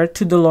over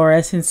to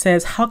Dolores and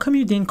says, "How come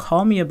you didn't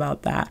call me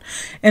about that?"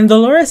 And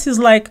Dolores is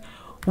like,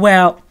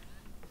 "Well,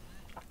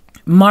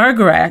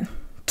 Margaret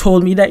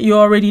told me that you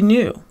already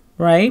knew,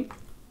 right?"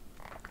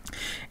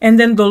 And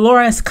then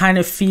Dolores kind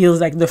of feels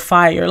like the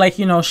fire, like,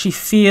 she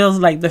feels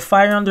like the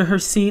fire under her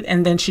seat.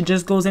 And then she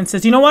just goes and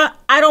says, "You know what?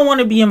 I don't want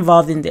to be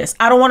involved in this.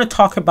 I don't want to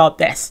talk about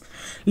this.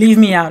 Leave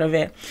me out of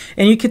it."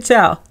 And you could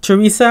tell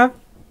Teresa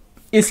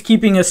is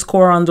keeping a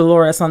score on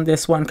Dolores on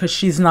this one because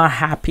she's not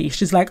happy.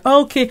 She's like,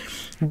 "Okay,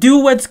 do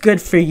what's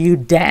good for you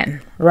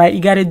then," right? You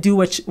got to do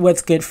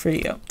what's good for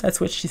you. That's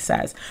what she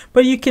says.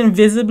 But you can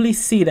visibly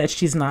see that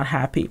she's not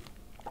happy.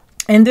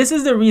 And this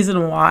is the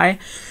reason why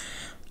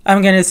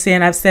I'm going to say,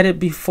 and I've said it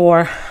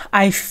before,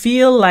 I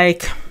feel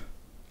like,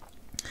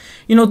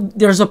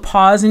 there's a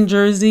pause in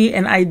Jersey,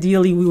 and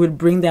ideally we would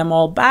bring them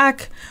all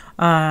back.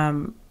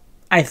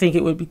 I think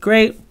it would be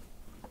great.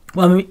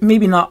 Well,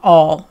 maybe not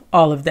all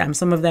of them.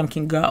 Some of them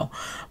can go.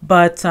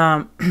 But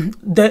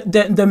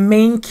the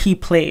main key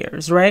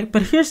players, right?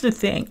 But here's the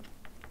thing.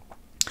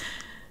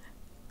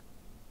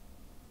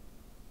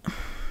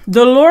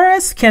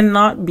 Dolores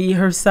cannot be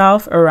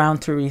herself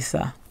around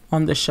Teresa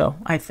on the show,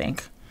 I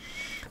think.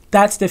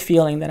 That's the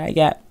feeling that I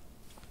get.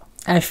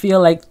 I feel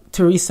like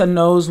Teresa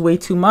knows way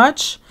too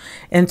much,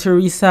 and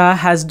Teresa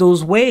has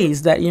those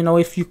ways that,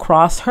 if you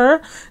cross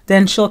her,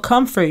 then she'll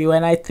come for you.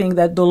 And I think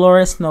that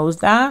Dolores knows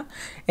that,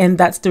 and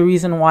that's the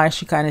reason why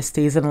she kind of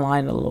stays in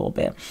line a little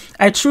bit.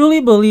 I truly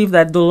believe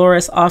that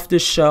Dolores off the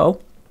show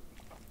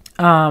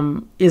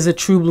is a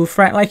true blue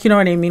friend. Like, you know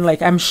what I mean?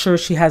 Like, I'm sure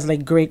she has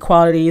like great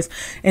qualities,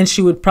 and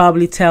she would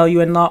probably tell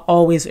you and not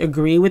always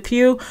agree with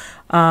you.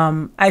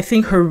 I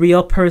think her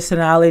real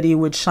personality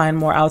would shine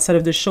more outside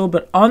of the show,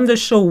 but on the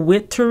show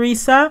with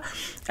Teresa,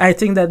 I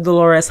think that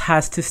Dolores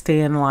has to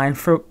stay in line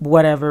for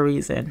whatever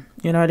reason.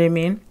 You know what I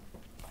mean?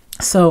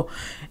 So,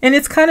 and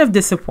it's kind of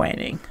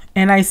disappointing.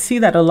 And I see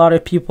that a lot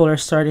of people are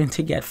starting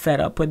to get fed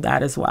up with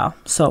that as well.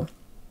 So,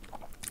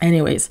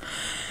 anyways,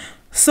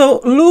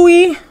 so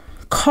Louis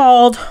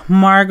called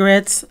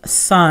Margaret's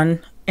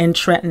son and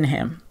threatened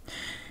him.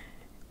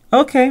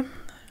 Okay.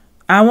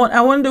 I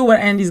wonder what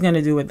Andy's going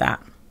to do with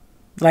that.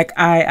 Like,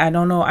 I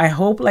don't know. I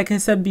hope, like I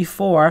said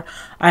before,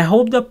 I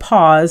hope the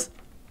pause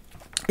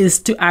is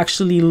to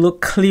actually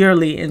look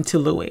clearly into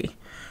Louis,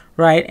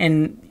 right?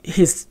 And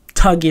his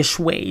tuggish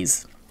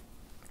ways.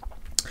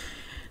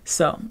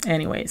 So,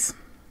 anyways,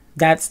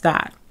 that's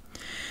that.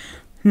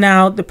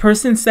 Now, the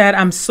person said,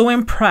 "I'm so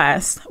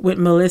impressed with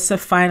Melissa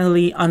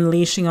finally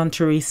unleashing on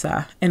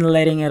Teresa and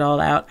letting it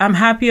all out." I'm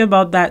happy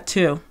about that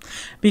too,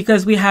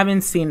 because we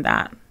haven't seen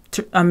that.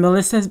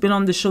 Melissa has been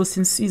on the show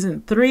since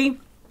season 3.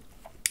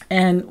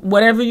 And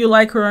whatever you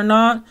like her or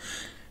not,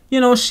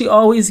 she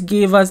always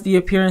gave us the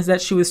appearance that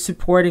she was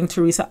supporting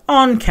Teresa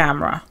on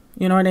camera.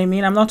 You know what I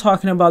mean? I'm not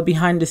talking about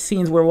behind the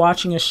scenes. We're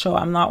watching a show.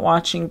 I'm not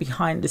watching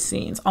behind the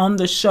scenes. On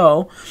the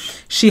show,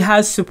 she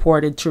has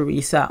supported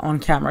Teresa on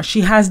camera.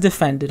 She has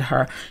defended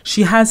her.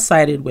 She has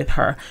sided with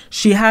her.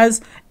 She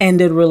has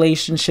ended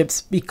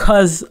relationships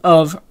because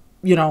of,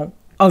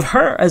 of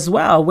her as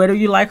well, whether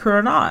you like her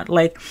or not.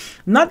 Like,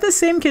 not the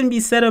same can be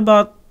said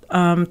about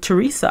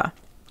Teresa.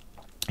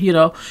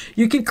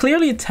 You can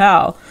clearly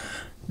tell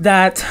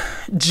that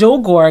Joe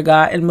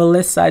Gorga and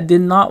Melissa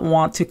did not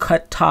want to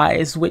cut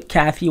ties with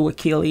Kathy,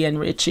 Wakili, and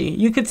Richie.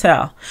 You could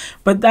tell.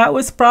 But that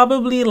was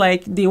probably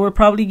like, they were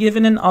probably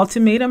given an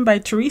ultimatum by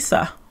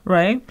Teresa,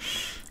 right?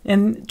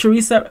 And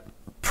Teresa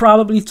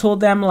probably told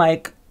them,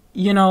 like,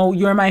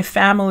 you're my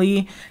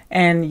family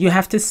and you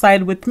have to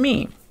side with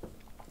me.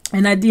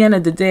 And at the end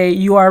of the day,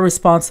 you are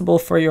responsible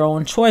for your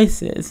own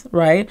choices,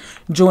 right?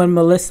 Joe and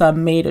Melissa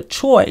made a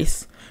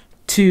choice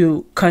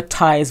to cut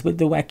ties with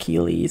the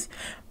Wakilis.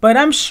 But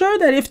I'm sure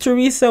that if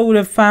Teresa would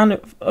have found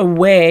a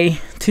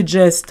way to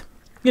just,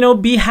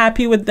 be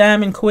happy with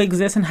them and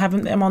coexist and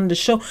having them on the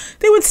show,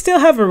 they would still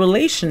have a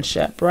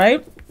relationship,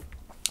 right?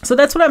 So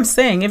that's what I'm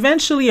saying.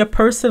 Eventually, a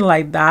person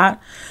like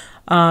that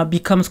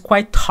becomes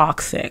quite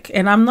toxic.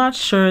 And I'm not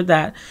sure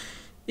that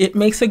it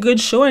makes a good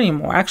show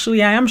anymore.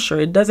 Actually, I am sure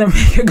it doesn't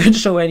make a good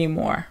show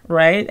anymore,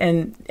 right?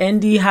 And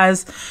Andy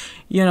has,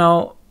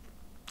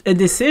 a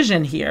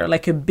decision here,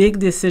 like a big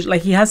decision,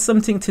 like he has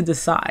something to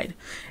decide.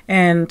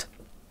 And,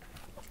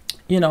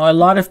 a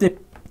lot of the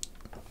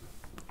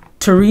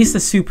Teresa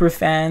super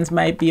fans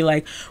might be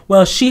like,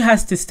 well, she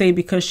has to stay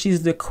because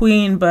she's the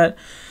queen, but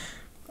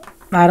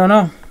I don't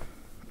know.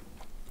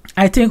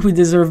 I think we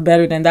deserve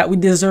better than that. We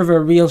deserve a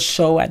real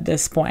show at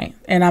this point.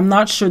 And I'm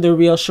not sure the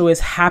real show is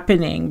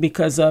happening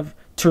because of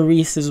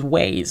Teresa's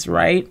ways,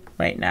 right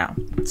now.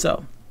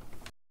 So.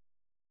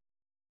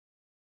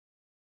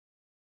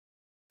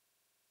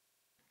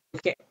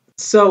 Okay,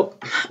 so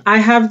I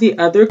have the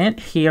other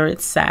here.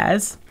 It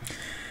says,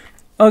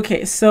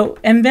 Okay, so,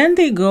 and then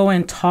they go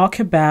and talk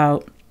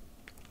about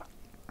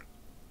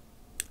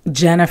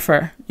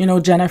Jennifer. You know,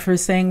 Jennifer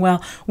saying,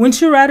 well,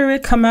 wouldn't you rather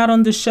it come out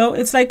on the show?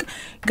 It's like,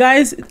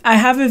 guys, I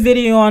have a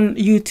video on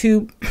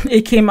YouTube.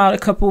 It came out a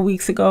couple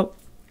weeks ago.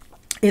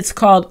 It's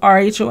called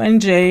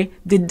RHONJ.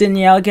 Did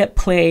Danielle get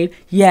played?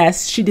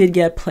 Yes, she did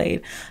get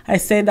played. I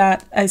say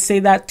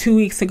that 2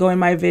 weeks ago in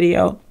my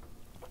video,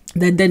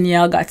 that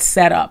Danielle got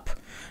set up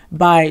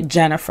by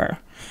Jennifer.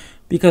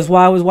 Because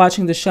while I was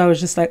watching the show, I was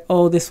just like,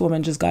 oh, this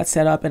woman just got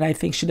set up and I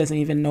think she doesn't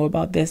even know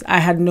about this. I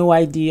had no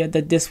idea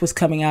that this was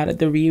coming out at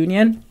the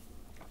reunion.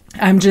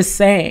 I'm just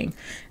saying,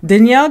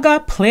 Danielle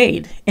got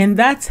played and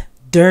that's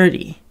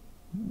dirty.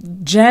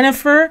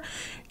 Jennifer,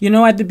 you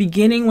know, at the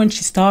beginning when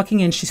she's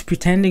talking and she's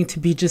pretending to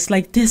be just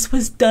like, this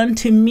was done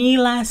to me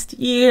last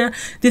year.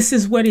 This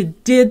is what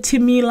it did to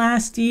me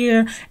last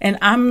year. And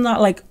I'm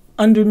not like,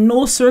 under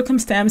no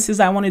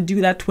circumstances I want to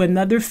do that to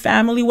another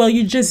family. Well,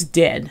 you just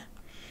did.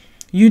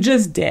 You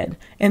just did.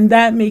 And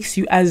that makes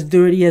you as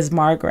dirty as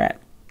Margaret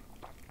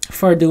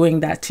for doing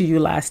that to you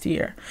last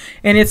year.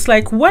 And it's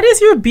like, what is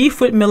your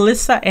beef with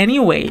Melissa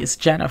anyways,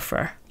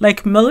 Jennifer?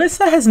 Like,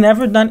 Melissa has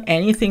never done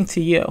anything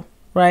to you,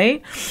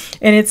 right?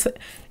 And it's,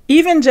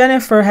 even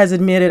Jennifer has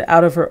admitted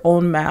out of her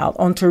own mouth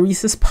on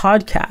Teresa's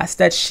podcast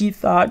that she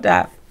thought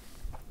that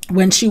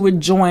when she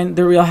would join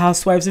the Real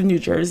Housewives of New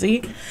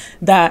Jersey,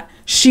 that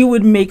she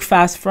would make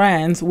fast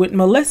friends with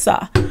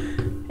Melissa.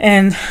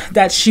 And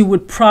that she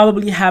would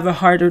probably have a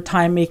harder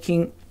time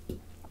making,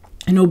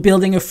 you know,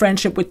 building a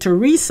friendship with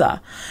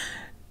Teresa.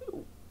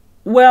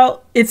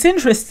 Well, it's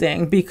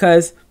interesting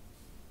because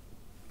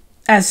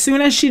as soon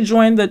as she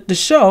joined the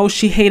show,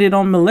 she hated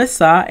on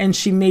Melissa and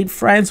she made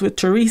friends with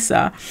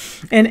Teresa.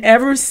 And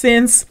ever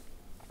since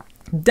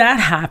that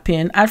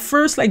happened, at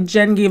first, like,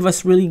 Jen gave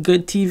us really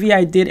good TV.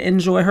 I did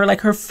enjoy her.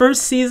 Like, her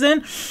first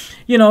season,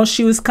 you know,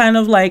 she was kind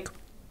of like,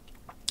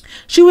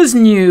 she was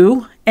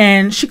new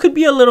and she could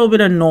be a little bit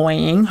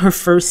annoying her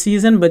first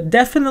season, but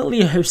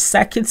definitely her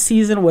second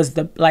season was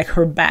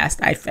her best,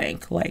 I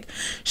think. Like,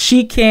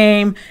 she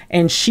came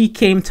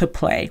to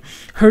play.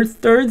 Her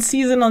third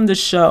season on the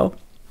show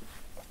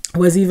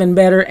was even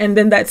better. And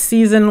then that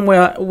season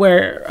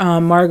where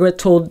Margaret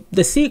told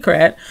the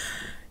secret,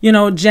 you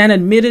know, Jen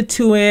admitted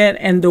to it,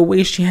 and the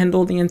way she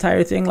handled the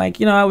entire thing, like,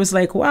 you know, I was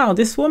like, wow,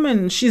 this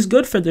woman, she's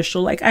good for the show.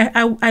 Like,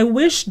 I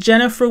wish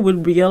Jennifer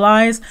would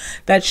realize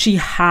that she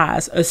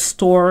has a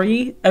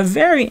story, a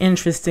very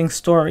interesting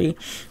story,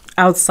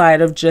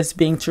 outside of just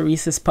being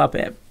Teresa's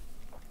puppet.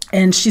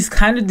 And she's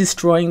kind of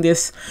destroying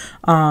this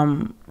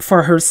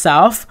for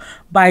herself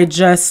by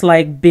just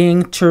like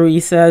being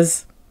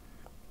Teresa's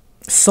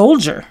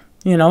soldier,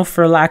 you know,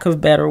 for lack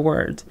of better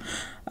word.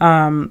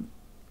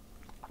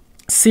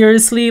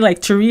 Seriously,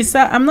 like,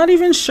 Teresa, I'm not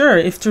even sure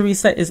if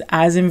Teresa is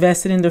as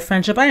invested in the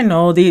friendship. I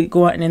know they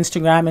go on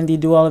Instagram and they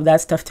do all of that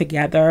stuff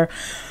together,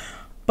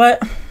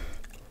 but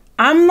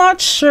I'm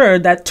not sure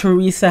that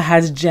Teresa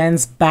has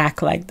Jen's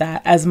back like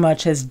that as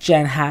much as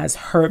Jen has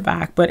her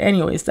back. But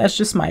anyways, that's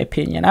just my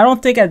opinion. I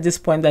don't think at this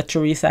point that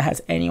Teresa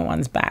has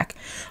anyone's back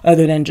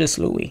other than just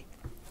Louis,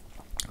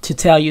 to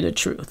tell you the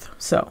truth.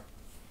 So,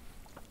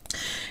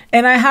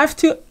 and I have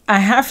to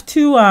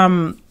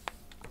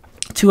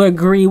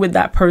agree with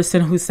that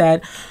person who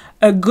said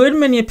a good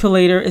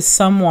manipulator is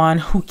someone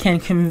who can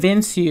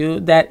convince you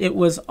that it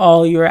was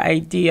all your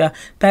idea.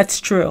 That's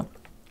true.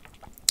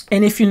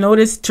 And if you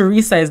notice,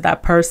 Teresa is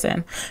that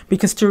person,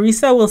 because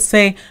Teresa will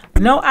say,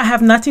 no, I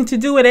have nothing to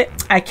do with it.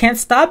 I can't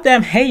stop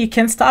them. Hey, you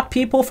can't stop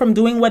people from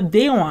doing what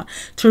they want.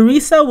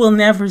 Teresa will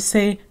never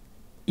say,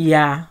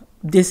 yeah,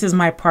 this is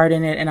my part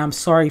in it and I'm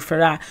sorry for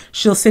that.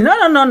 She'll say,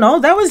 no,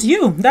 that was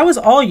you. That was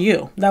all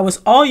you. That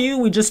was all you.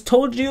 We just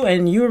told you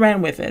and you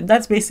ran with it.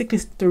 That's basically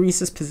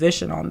Teresa's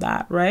position on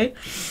that, right?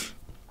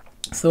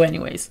 So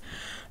anyways,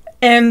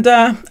 and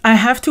I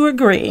have to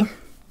agree.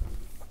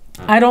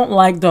 I don't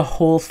like the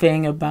whole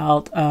thing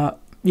about,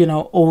 you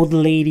know, old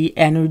lady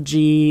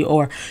energy,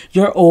 or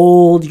you're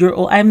old.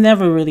 I've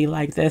never really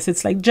liked this.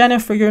 It's like,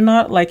 Jennifer, you're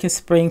not like a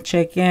spring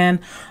chicken.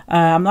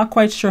 I'm not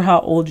quite sure how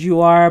old you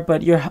are,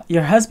 but your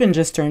husband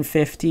just turned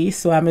 50.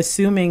 So I'm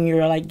assuming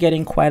you're like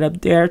getting quite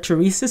up there.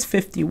 Teresa's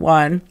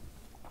 51.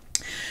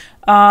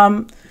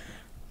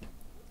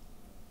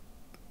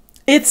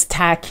 It's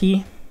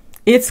tacky.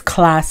 It's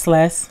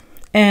classless.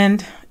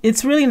 And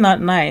it's really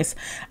not nice.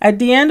 At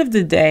the end of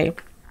the day,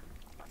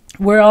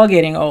 we're all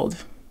getting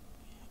old.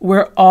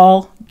 We're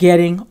all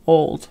getting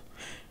old.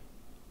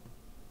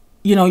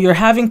 You know, you're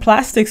having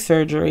plastic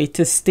surgery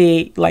to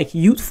stay like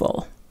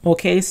youthful.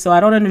 Okay, so I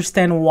don't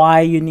understand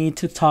why you need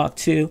to talk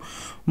to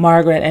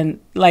Margaret and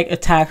like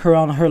attack her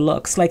on her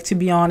looks. Like, to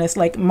be honest,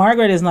 like,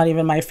 Margaret is not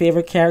even my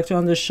favorite character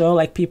on the show.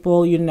 Like,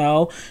 people, you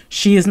know,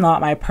 she is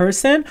not my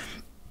person.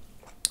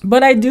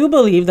 But I do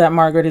believe that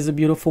Margaret is a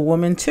beautiful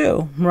woman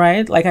too,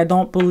 right? Like, I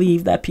don't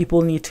believe that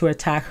people need to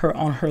attack her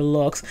on her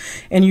looks.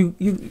 And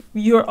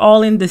you're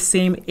all in the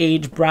same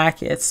age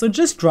bracket. So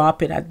just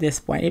drop it at this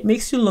point. It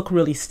makes you look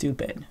really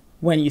stupid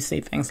when you say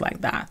things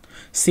like that.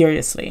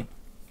 Seriously.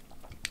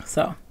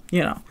 So,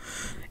 you know.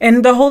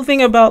 And the whole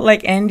thing about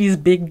like Andy's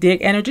big dick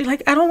energy,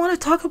 like I don't want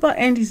to talk about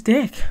Andy's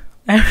dick.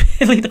 I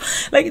really don't.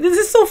 Like, this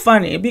is so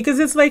funny because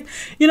it's like,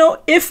 you know,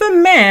 if a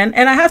man,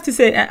 and I have to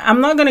say,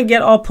 I'm not going to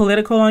get all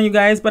political on you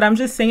guys, but I'm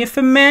just saying, if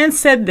a man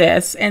said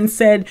this and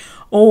said,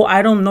 oh,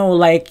 I don't know,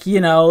 like,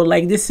 you know,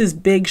 like this is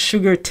big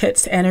sugar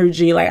tits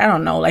energy, like, I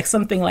don't know, like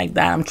something like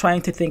that. I'm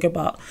trying to think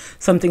about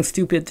something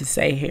stupid to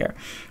say here.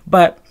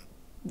 But,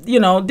 you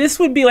know, this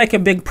would be like a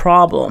big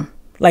problem,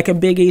 like a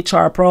big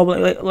HR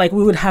problem. Like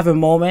we would have a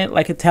moment,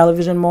 like a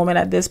television moment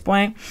at this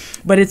point.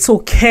 But it's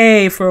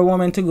okay for a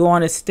woman to go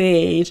on a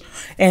stage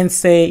and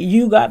say,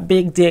 you got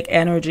big dick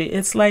energy.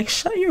 It's like,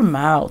 shut your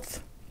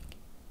mouth.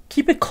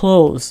 Keep it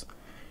closed.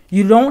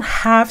 You don't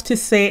have to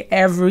say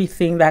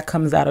everything that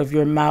comes out of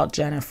your mouth,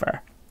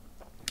 Jennifer.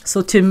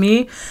 So to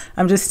me,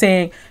 I'm just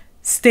saying,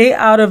 stay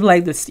out of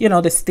like this, you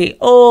know, the stay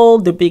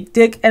old, the big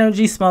dick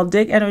energy, small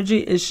dick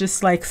energy. It's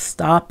just like,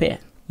 stop it.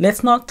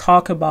 Let's not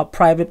talk about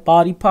private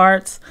body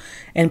parts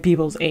and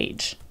people's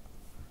age.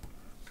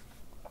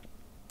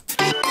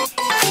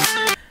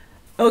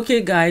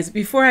 Okay, guys,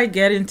 before I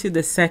get into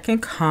the second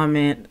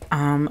comment,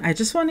 I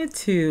just wanted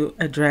to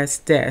address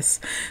this.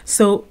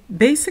 So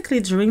basically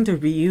during the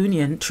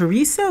reunion,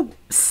 Teresa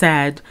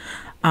said,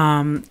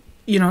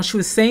 you know, she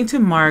was saying to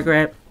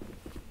Margaret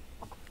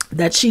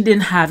that she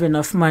didn't have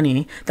enough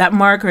money, that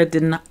Margaret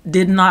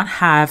did not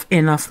have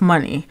enough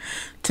money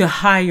to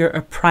hire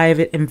a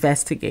private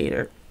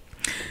investigator.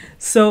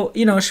 So,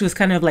 you know, she was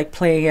kind of like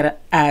playing it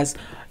as,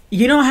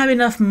 you don't have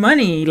enough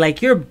money,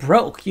 like you're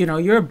broke, you know,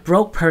 you're a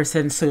broke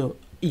person, so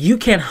you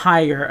can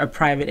hire a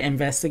private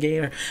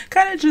investigator.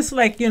 Kind of just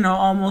like, you know,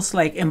 almost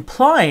like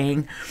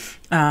implying,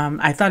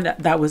 I thought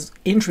that was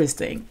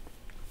interesting.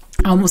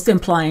 Almost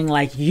implying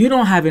like you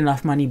don't have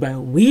enough money, but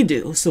we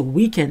do, so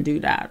we can do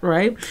that,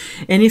 right?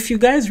 And if you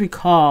guys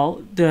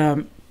recall,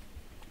 the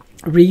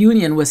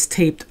reunion was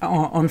taped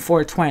on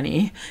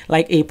 4/20,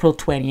 like April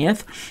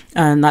 20th.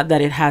 Not that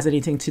it has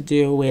anything to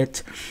do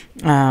with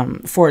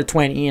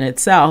 4/20 in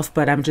itself,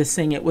 but I'm just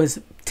saying it was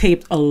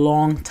taped a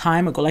long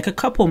time ago, like a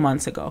couple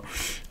months ago.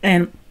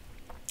 And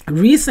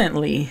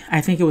recently,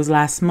 I think it was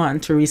last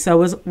month, Teresa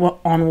was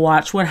on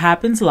Watch What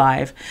Happens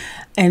Live,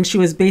 and she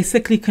was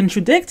basically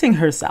contradicting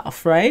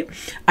herself, right?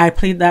 I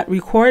played that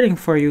recording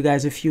for you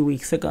guys a few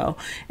weeks ago,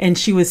 and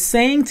she was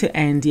saying to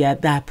Andy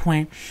at that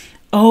point,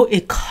 oh,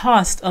 it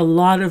cost a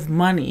lot of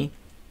money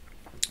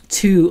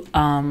to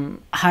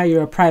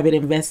hire a private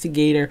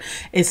investigator,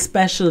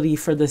 especially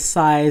for the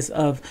size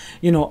of,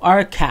 you know,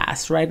 our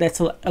cast, right? That's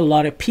a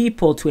lot of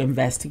people to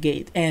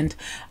investigate. And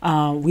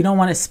we don't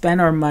want to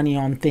spend our money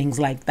on things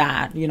like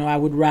that. You know, I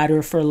would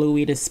rather for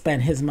Louis to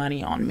spend his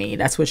money on me.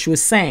 That's what she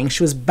was saying.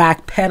 She was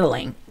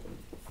backpedaling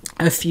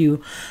a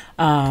few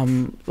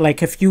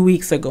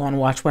weeks ago on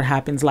Watch What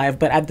Happens Live.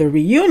 But at the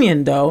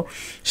reunion, though,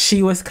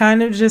 she was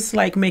kind of just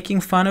like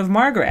making fun of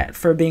Margaret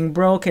for being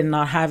broke and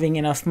not having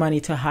enough money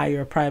to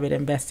hire a private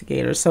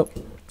investigator. So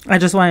I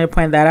just wanted to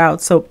point that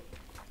out. So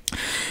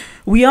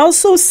we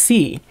also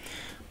see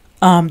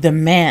the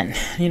men,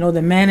 you know,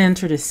 the men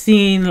enter the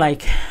scene,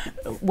 like,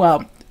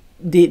 well,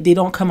 they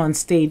don't come on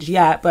stage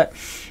yet, but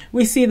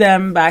we see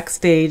them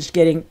backstage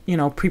getting, you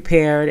know,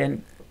 prepared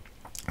and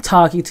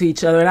talking to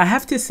each other. And I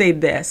have to say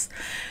this,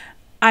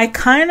 I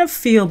kind of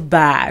feel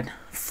bad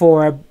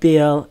for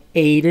Bill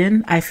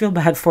Aiden. I feel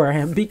bad for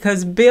him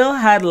because Bill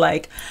had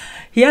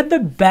he had the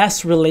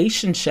best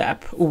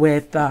relationship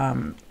with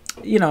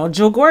you know,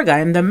 Joe Gorga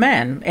and the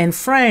men and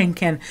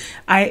Frank, and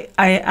I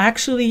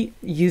actually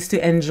used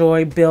to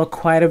enjoy Bill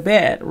quite a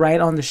bit, right,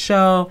 on the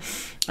show.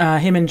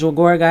 Him and Joe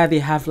Gorga, they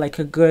have like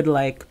a good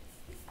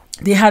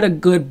they had a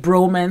good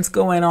bromance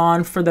going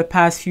on for the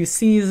past few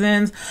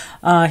seasons.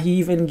 He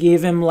even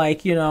gave him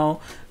you know,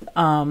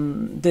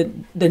 the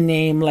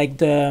name like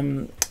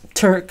the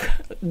Turk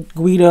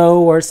Guido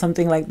or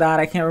something like that.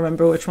 I can't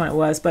remember which one it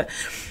was, but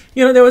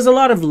you know, there was a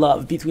lot of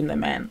love between the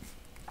men.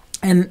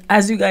 And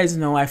as you guys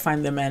know, I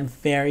find the men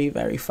very,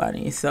 very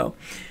funny. So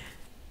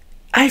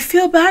I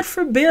feel bad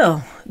for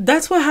Bill.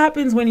 That's what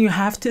happens when you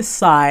have to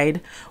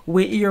side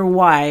with your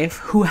wife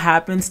who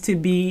happens to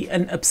be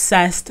an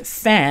obsessed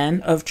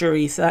fan of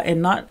Teresa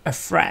and not a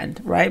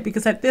friend, right?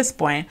 Because at this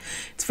point,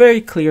 it's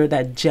very clear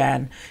that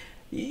Jen,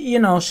 you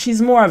know,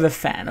 she's more of a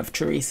fan of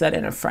Teresa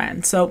than a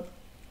friend. So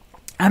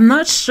I'm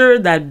not sure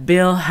that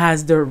Bill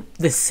has the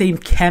same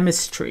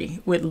chemistry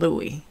with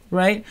Louis,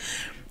 right?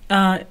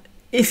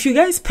 If you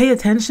guys pay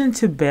attention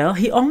to Bill,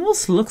 he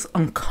almost looks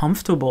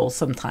uncomfortable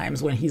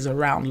sometimes when he's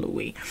around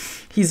Louis.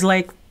 He's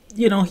like,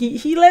 you know,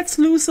 he lets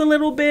loose a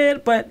little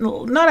bit, but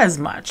not as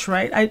much,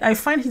 right? I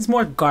find he's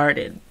more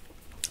guarded.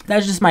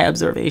 That's just my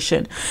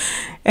observation.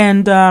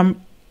 And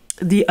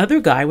the other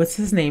guy, what's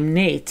his name?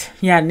 Nate.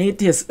 Yeah,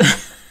 Nate is...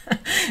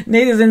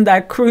 Nate is in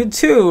that crew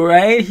too,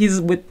 right? He's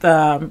with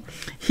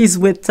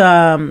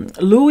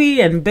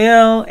Louis and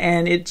Bill,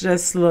 and it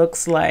just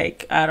looks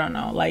like, I don't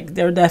know, like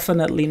they're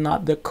definitely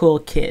not the cool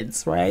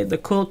kids, right? The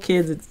cool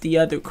kids, it's the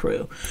other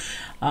crew.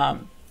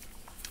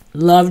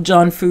 Love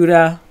John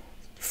Fuda,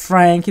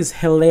 Frank is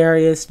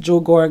hilarious. Joe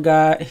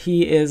Gorga,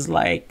 he is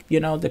like, you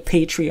know, the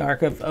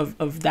patriarch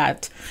of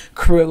that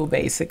crew,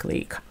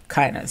 basically,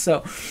 kind of.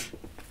 So,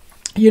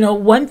 you know,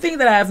 one thing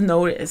that I've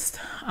noticed,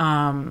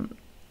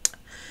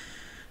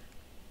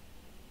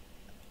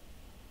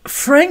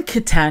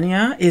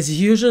 frankcatania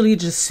is usually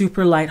just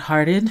super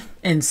lighthearted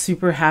and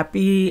super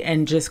happy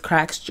and just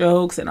cracks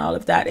jokes and all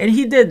of that. And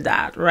he did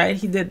that, right?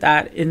 He did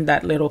that in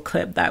that little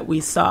clip that we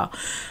saw.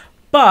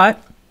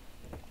 But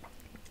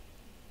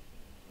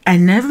I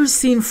never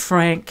seen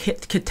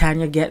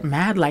frankcatania get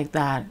mad like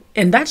that.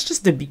 And that's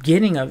just the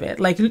beginning of it.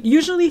 Like,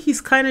 usually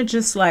he's kind of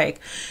just like,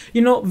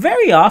 you know,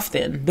 very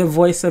often the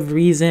voice of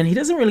reason. He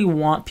doesn't really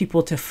want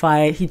people to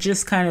fight. He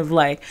just kind of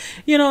like,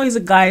 you know, he's a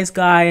guy's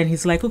guy, and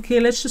he's like, okay,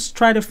 let's just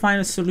try to find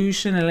a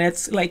solution, and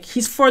let's, like,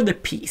 he's for the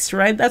peace,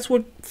 right? That's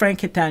what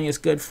frankcatania is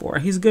good for.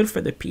 He's good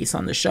for the peace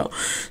on the show.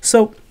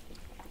 So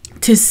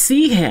to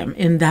see him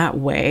in that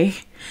way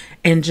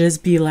and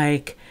just be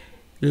like,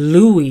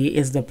 Louis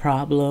is the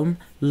problem.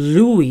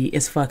 Louis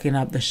is fucking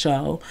up the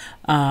show.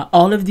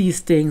 All of these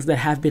things that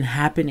have been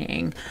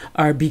happening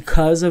are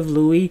because of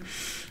Louis.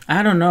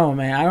 I don't know,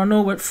 man. I don't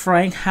know what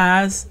Frank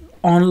has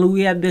on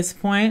Louis at this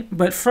point,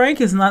 but Frank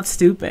is not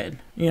stupid.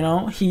 You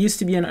know, he used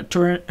to be an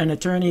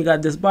attorney, got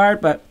disbarred,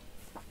 but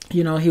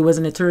you know, he was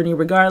an attorney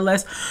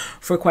regardless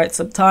for quite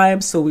some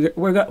time. So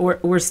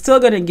we're still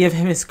going to give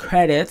him his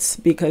credits,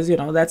 because, you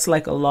know, that's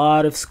like a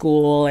lot of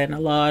school and a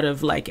lot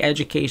of like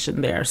education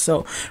there.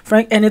 So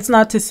Frank, and it's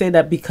not to say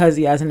that because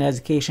he has an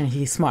education,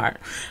 he's smart,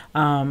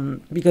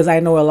 because I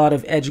know a lot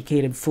of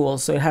educated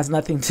fools. So it has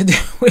nothing to do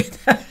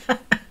with that.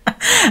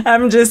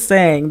 I'm just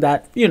saying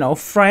that, you know,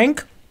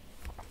 Frank,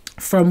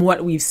 from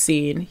what we've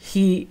seen,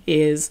 he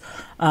is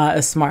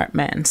a smart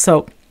man.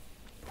 So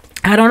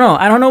I don't know.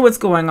 I don't know what's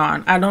going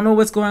on. I don't know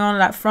what's going on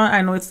that front.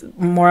 I know it's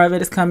more of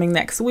it is coming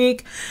next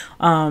week.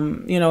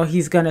 You know,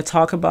 he's going to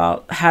talk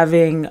about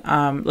having,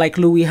 like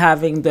Louis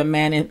having the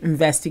man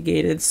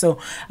investigated. So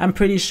I'm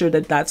pretty sure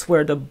that that's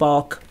where the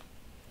bulk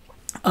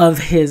of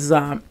his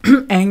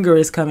anger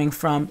is coming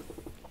from.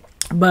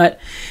 But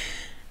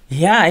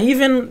yeah,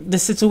 even the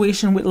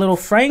situation with little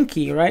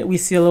Frankie, right? We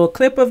see a little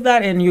clip of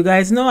that. And you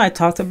guys know I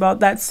talked about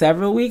that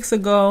several weeks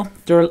ago.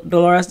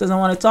 Dolores doesn't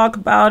want to talk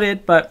about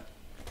it, but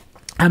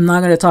I'm not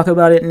going to talk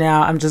about it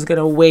now. I'm just going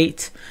to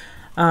wait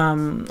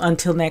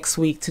until next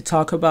week to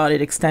talk about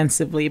it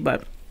extensively.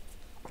 But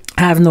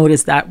I have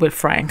noticed that with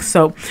Frank.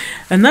 So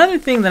another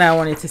thing that I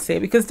wanted to say,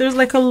 because there's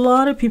like a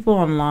lot of people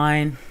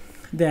online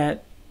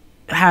that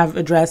have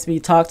addressed me,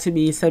 talked to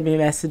me, sent me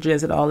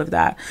messages and all of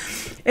that.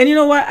 And you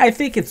know what? I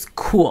think it's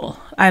cool.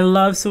 I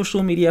love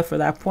social media for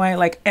that point.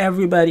 Like,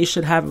 everybody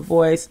should have a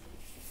voice.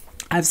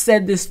 I've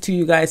said this to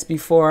you guys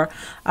before.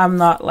 I'm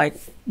not like,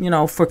 you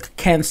know, for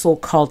cancel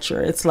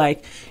culture. It's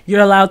like,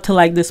 you're allowed to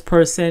like this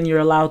person, you're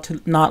allowed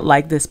to not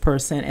like this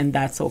person, and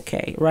that's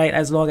okay, right?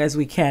 As long as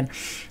we can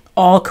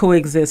all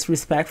coexist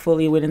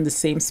respectfully within the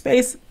same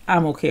space,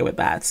 I'm okay with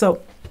that.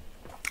 So,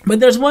 but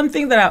there's one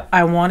thing that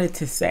I wanted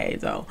to say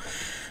though.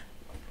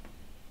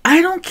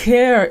 I don't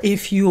care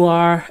if you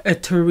are a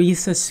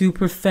Teresa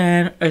super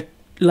fan, a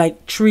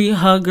like tree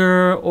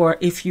hugger, or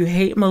if you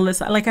hate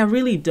Melissa. Like, I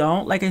really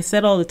don't. Like I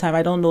said all the time,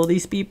 I don't know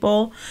these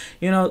people.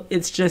 You know,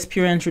 it's just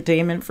pure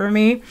entertainment for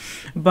me.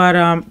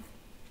 But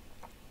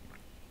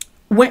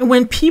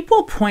when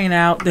people point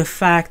out the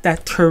fact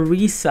that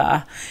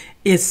Teresa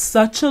is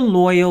such a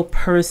loyal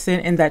person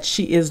and that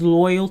she is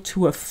loyal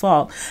to a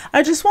fault,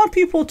 I just want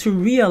people to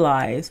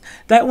realize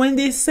that when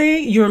they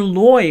say you're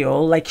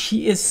loyal, like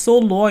she is so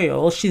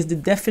loyal, she's the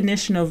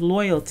definition of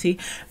loyalty,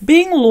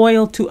 being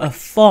loyal to a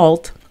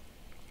fault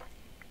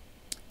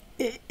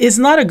is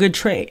not a good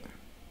trait.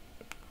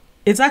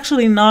 It's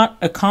actually not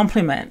a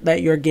compliment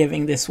that you're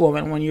giving this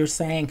woman when you're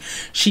saying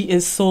she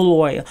is so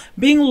loyal.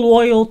 Being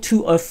loyal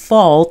to a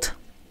fault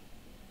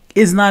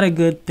is not a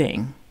good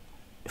thing,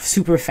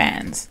 super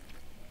fans.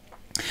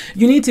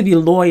 You need to be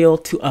loyal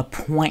to a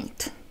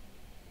point.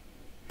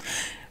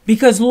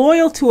 Because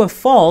loyal to a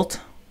fault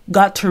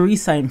got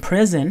Teresa in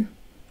prison.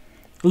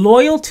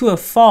 Loyal to a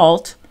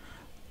fault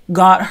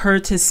got her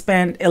to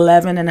spend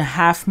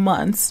 11.5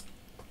 months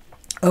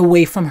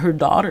away from her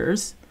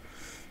daughters.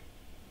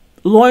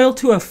 Loyal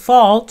to a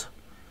fault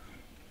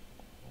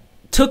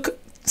took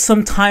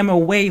some time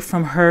away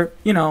from her,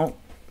 you know,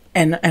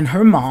 and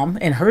her mom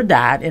and her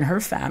dad and her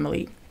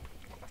family.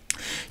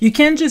 You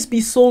can't just be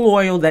so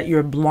loyal that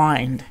you're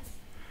blind.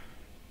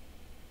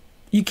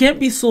 You can't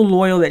be so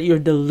loyal that you're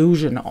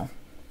delusional.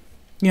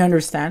 You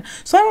understand?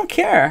 So I don't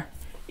care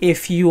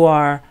if you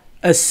are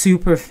a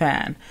super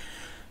fan.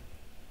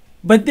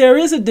 But there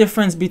is a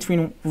difference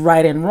between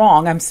right and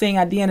wrong. I'm saying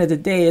at the end of the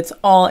day, it's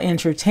all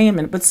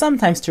entertainment. But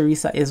sometimes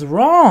Teresa is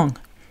wrong.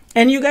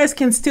 And you guys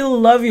can still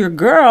love your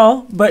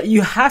girl, but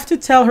you have to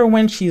tell her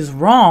when she's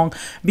wrong.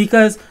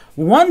 Because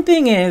one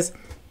thing is,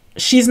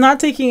 she's not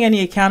taking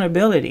any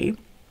accountability.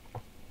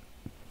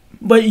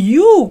 But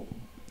you,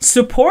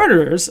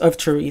 supporters of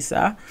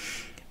Teresa,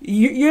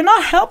 you're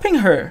not helping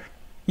her.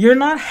 You're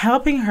not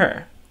helping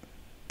her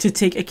to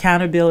take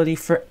accountability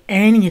for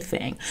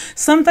anything.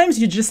 Sometimes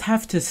you just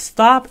have to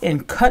stop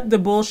and cut the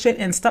bullshit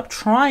and stop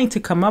trying to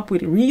come up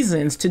with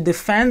reasons to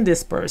defend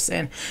this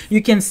person.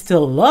 You can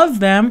still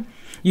love them,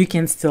 you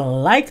can still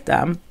like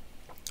them,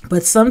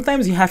 but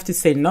sometimes you have to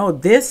say, no,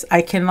 this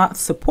I cannot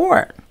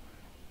support.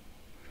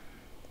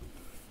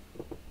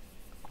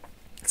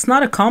 It's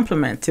not a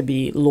compliment to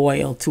be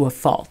loyal to a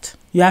fault.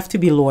 You have to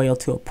be loyal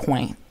to a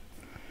point.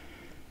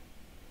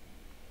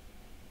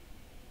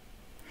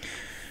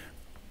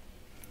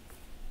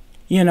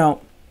 You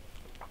know,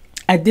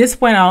 at this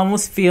point, I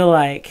almost feel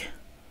like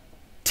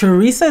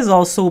Teresa is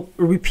also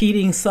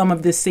repeating some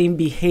of the same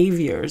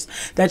behaviors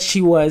that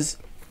she was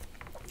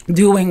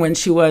doing when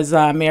she was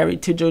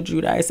married to Joe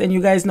Giudice. And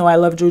you guys know I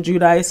love Joe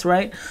Giudice,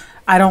 right?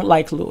 I don't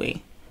like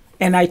Louis.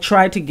 And I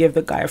tried to give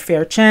the guy a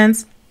fair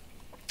chance.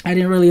 I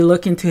didn't really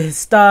look into his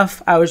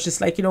stuff. I was just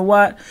like, you know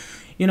what?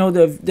 You know,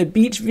 the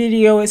beach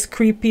video is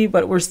creepy,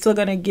 but we're still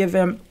going to give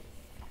him,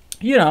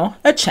 you know,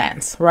 a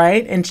chance,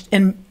 right?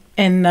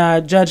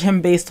 And judge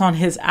him based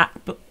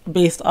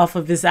off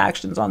of his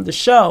actions on the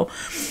show.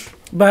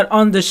 But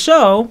on the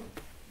show,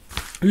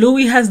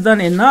 Louis has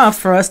done enough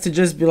for us to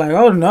just be like,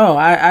 oh no,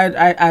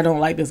 I don't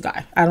like this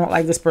guy. I don't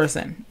like this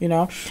person, you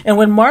know? And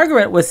when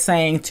Margaret was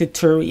saying to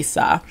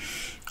Teresa,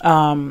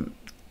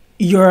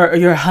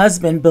 your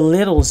husband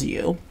belittles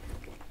you,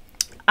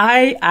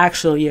 I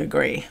actually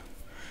agree.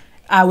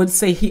 I would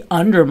say he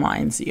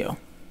undermines you.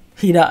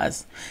 He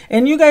does.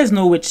 And you guys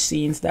know which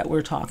scenes that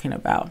we're talking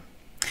about.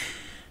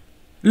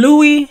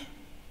 Louis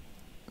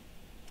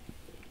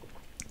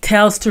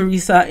tells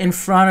Teresa in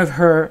front of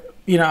her,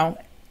 you know,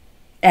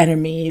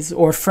 enemies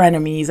or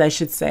frenemies, I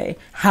should say,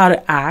 how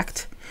to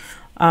act.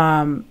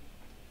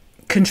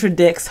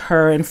 Contradicts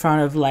her in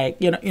front of,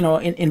 like,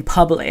 in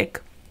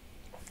public.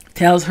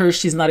 Tells her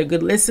she's not a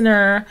good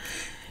listener.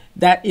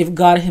 That if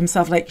God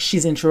himself, like,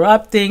 she's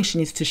interrupting, she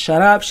needs to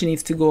shut up, she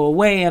needs to go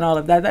away, and all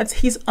of that.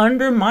 He's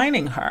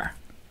undermining her.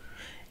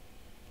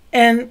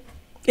 And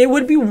it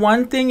would be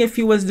one thing if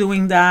he was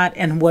doing that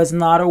and was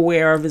not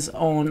aware of his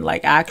own,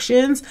 like,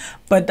 actions.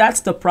 But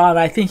that's the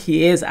problem. I think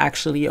he is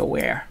actually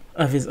aware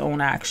of his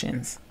own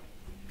actions.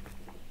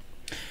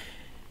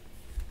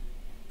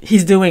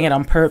 He's doing it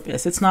on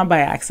purpose. It's not by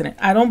accident.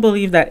 I don't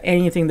believe that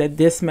anything that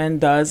this man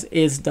does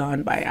is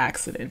done by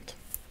accident.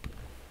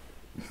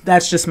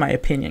 That's just my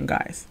opinion,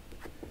 guys.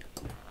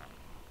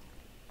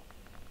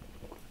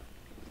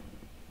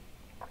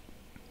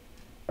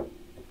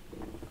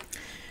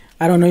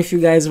 I don't know if you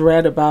guys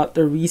read about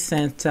the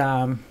recent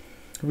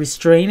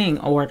restraining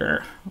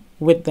order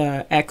with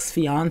the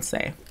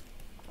ex-fiance.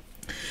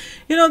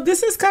 You know,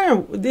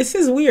 this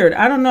is weird.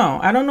 I don't know.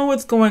 I don't know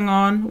what's going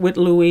on with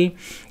Louis.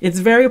 It's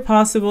very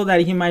possible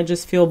that he might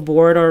just feel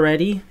bored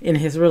already in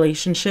his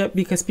relationship,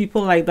 because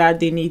people like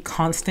that, they need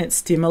constant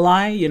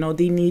stimuli. You know,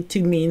 they need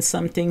to mean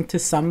something to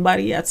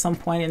somebody at some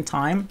point in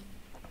time.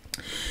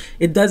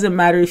 It doesn't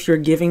matter if you're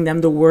giving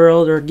them the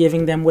world or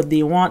giving them what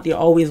they want. They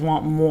always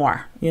want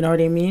more. You know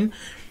what I mean?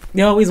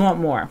 They always want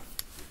more.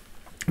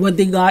 What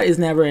they got is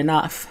never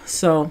enough.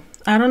 So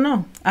I don't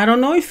know. I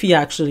don't know if he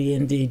actually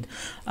indeed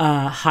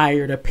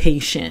hired a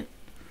patient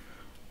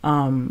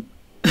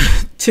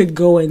to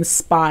go and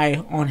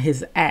spy on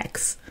his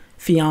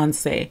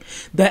ex-fiance,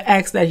 the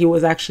ex that he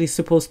was actually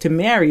supposed to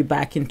marry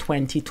back in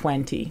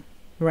 2020,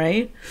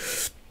 right?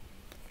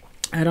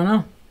 I don't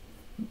know.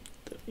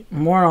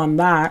 More on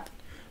that,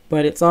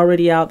 but it's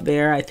already out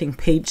there. I think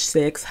Page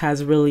 6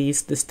 has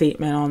released the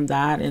statement on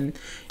that, and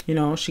you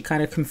know, she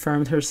kind of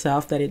confirmed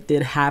herself that it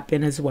did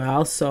happen as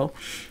well. So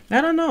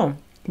I don't know.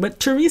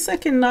 But Teresa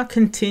cannot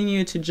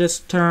continue to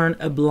just turn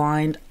a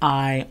blind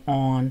eye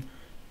on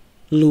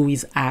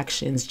Louis'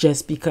 actions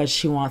just because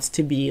she wants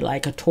to be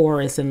like a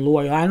Taurus and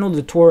loyal. I know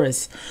the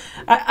Taurus.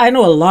 I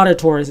know a lot of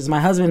Tauruses.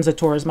 My husband's a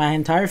Taurus. My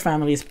entire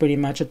family is pretty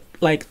much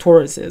like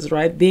Tauruses,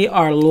 right? They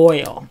are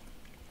loyal.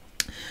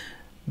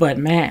 But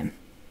man,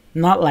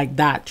 not like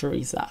that,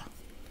 Teresa.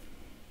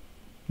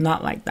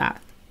 Not like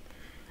that.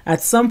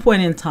 At some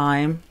point in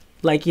time,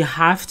 like, you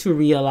have to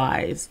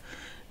realize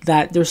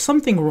that there's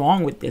something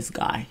wrong with this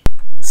guy.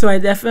 So I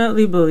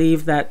definitely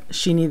believe that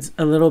she needs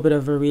a little bit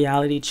of a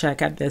reality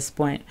check at this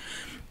point.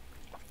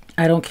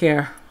 I don't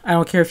care. I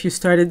don't care if you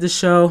started the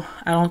show.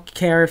 I don't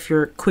care if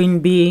you're Queen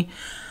Bee.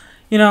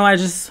 You know, I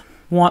just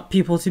want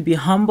people to be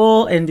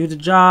humble and do the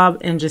job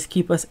and just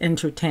keep us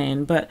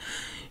entertained. But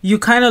you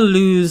kind of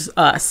lose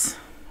us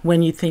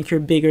when you think you're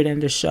bigger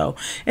than the show.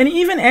 And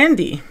even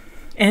Andy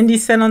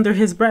said under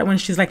his breath when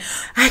she's like,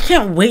 I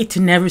can't wait to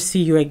never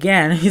see you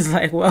again. He's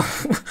like, well,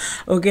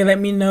 okay, let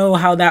me know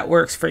how that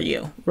works for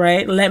you,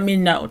 right? Let me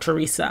know,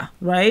 Teresa,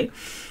 right?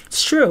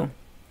 It's true.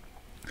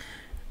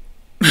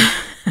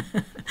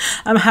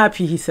 I'm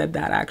happy he said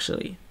that,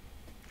 actually.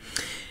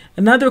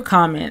 Another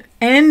comment,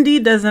 Andy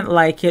doesn't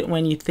like it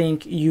when you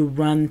think you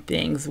run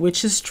things,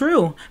 which is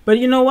true. But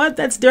you know what?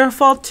 That's their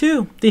fault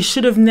too. They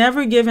should have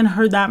never given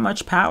her that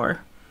much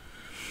power.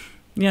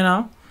 You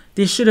know?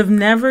 They should have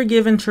never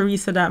given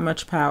Teresa that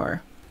much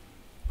power.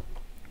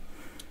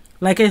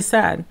 Like I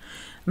said,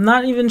 I'm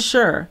not even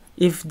sure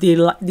if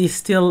they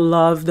still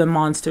love the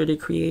monster they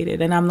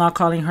created. And I'm not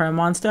calling her a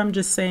monster. I'm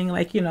just saying,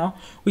 like, you know,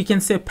 we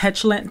can say a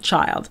petulant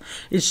child.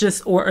 It's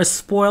just, or a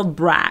spoiled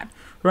brat,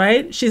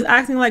 right? She's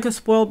acting like a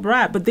spoiled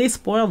brat, but they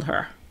spoiled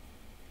her.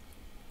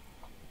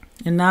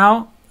 And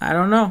now, I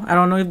don't know. I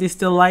don't know if they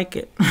still like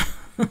it.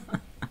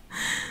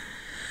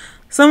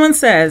 Someone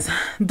says,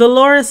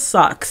 Dolores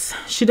sucks.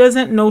 She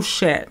doesn't know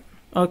shit.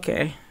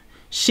 Okay.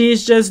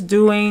 She's just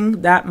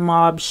doing that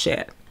mob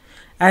shit.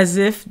 As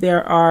if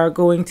there are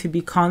going to be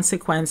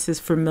consequences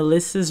for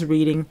Melissa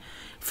reading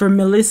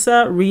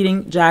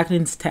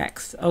Jacqueline's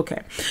text.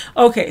 Okay.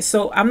 Okay,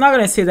 so I'm not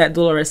going to say that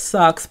Dolores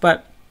sucks,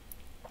 but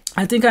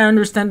I think I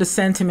understand the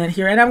sentiment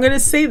here. And I'm going to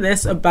say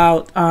this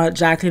about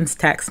Jacqueline's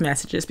text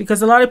messages,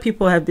 because a lot of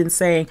people have been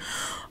saying,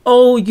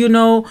 oh, you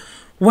know,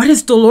 what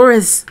is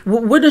Dolores?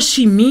 What does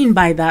she mean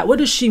by that? What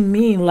does she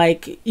mean?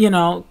 Like, you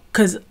know,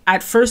 because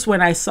at first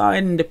when I saw it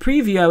in the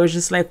preview, I was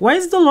just like, why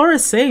is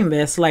Dolores saying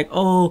this? Like,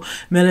 oh,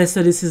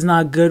 Melissa, this is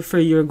not good for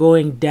you, you're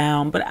going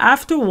down. But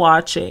after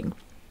watching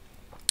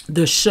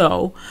the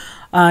show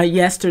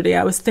yesterday,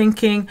 I was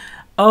thinking,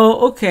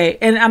 oh, okay.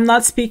 And I'm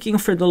not speaking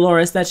for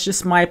Dolores. That's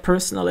just my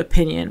personal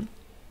opinion.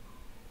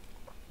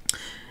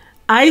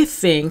 I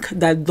think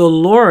that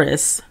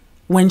Dolores,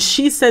 when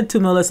she said to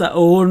Melissa,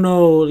 oh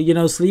no, you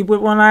know, sleep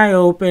with one eye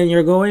open,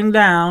 you're going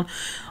down.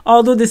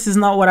 Although this is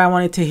not what I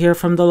wanted to hear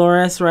from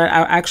Dolores, right?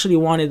 I actually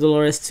wanted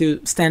Dolores to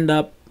stand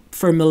up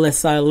for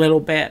Melissa a little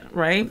bit,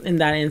 right? In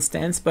that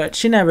instance, but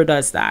she never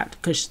does that,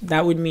 because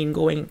that would mean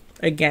going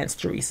against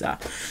Teresa.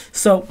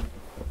 So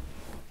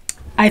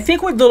I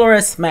think what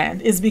Dolores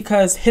meant is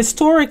because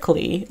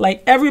historically,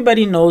 like,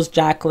 everybody knows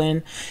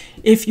Jacqueline.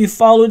 If you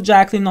followed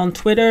Jacqueline on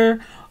Twitter,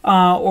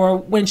 or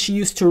when she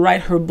used to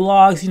write her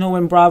blogs, you know,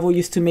 when Bravo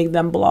used to make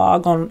them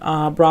blog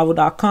on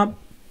bravo.com,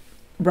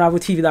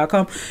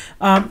 bravotv.com,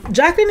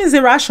 Jacqueline is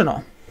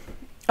irrational,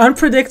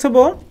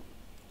 unpredictable,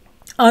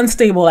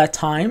 unstable at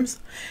times,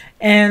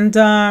 and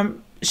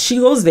she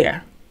goes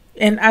there.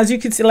 And as you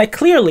can see, like,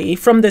 clearly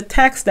from the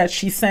text that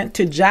she sent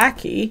to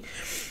Jackie,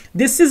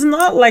 this is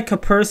not like a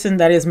person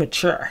that is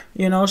mature.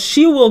 You know,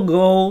 she will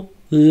go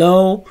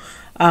low.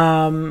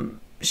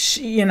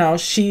 She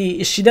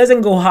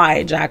doesn't go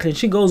high, Jacqueline.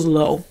 She goes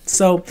low.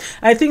 So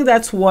I think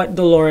that's what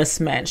Dolores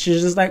meant.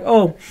 She's just like,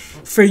 oh,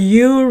 for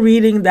you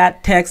reading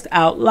that text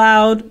out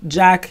loud,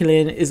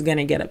 Jacqueline is going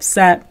to get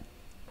upset.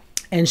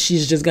 And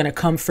she's just going to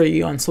come for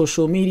you on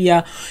social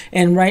media.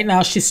 And right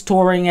now she's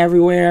touring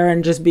everywhere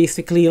and just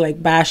basically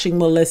like bashing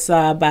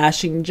Melissa,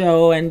 bashing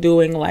Joe, and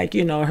doing, like,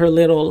 you know, her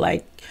little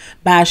like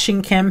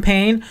bashing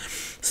campaign.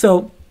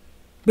 So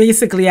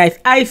basically,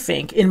 I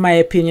think, in my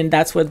opinion,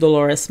 that's what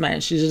Dolores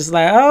meant. She's just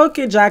like, oh,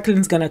 okay,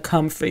 Jacqueline's going to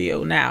come for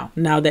you now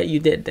that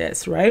you did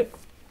this, right?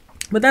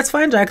 But that's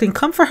fine, Jacqueline.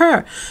 Come for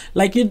her.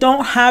 Like, you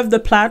don't have the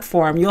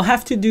platform. You'll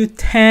have to do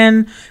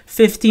 10,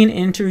 15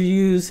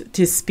 interviews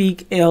to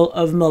speak ill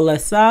of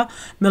Melissa.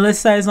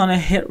 Melissa is on a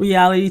hit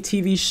reality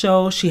TV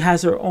show. She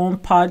has her own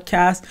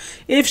podcast.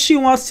 If she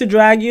wants to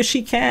drag you,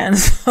 she can.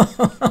 So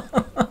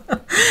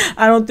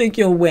I don't think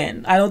you'll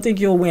win. I don't think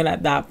you'll win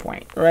at that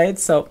point, right?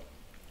 So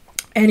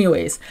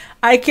anyways,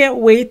 I can't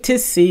wait to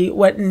see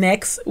what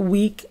next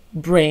week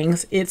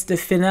brings. It's the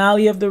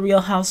finale of The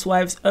Real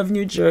Housewives of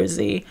New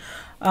Jersey.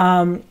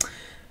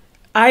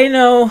 I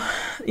know,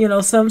 you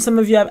know, some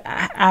of you have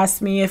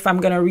asked me if I'm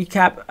going to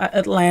recap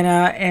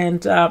Atlanta,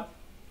 and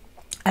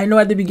I know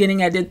at the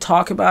beginning I did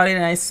talk about it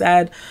and I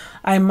said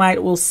I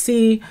might, we'll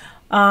see.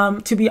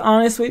 To be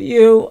honest with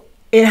you,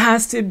 it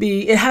has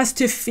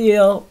to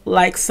feel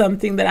like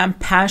something that I'm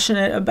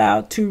passionate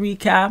about to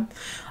recap.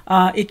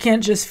 It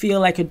can't just feel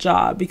like a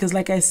job, because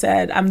like I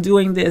said, I'm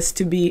doing this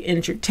to be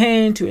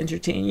entertained, to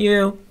entertain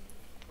you.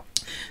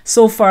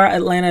 So far,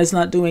 Atlanta is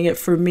not doing it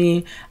for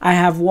me. I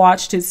have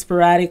watched it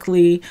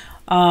sporadically.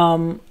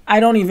 I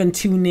don't even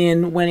tune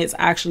in when it's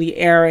actually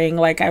airing.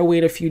 Like, I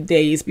wait a few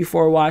days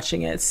before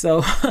watching it.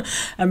 So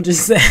I'm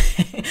just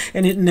saying,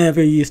 and it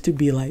never used to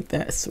be like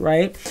this,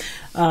 right?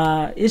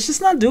 It's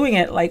just not doing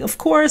it. Like, of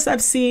course,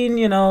 I've seen,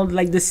 you know,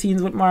 like the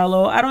scenes with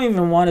Marlo. I don't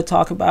even want to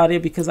talk about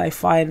it because I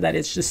find that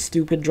it's just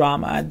stupid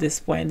drama at this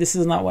point. This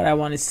is not what I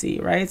want to see,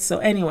 right? So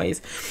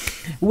anyways,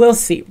 we'll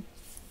see.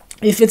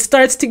 If it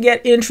starts to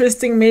get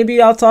interesting,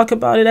 maybe I'll talk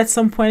about it at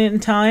some point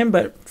in time.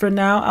 But for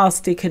now, I'll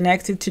stay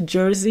connected to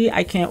Jersey.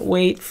 I can't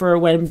wait for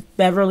when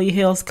Beverly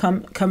Hills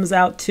comes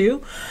out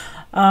too.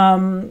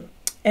 And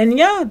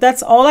yeah,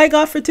 that's all I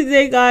got for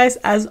today, guys.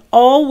 As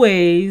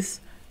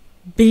always,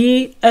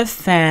 be a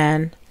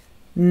fan,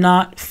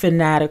 not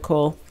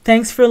fanatical.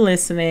 Thanks for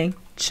listening.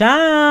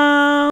 Ciao.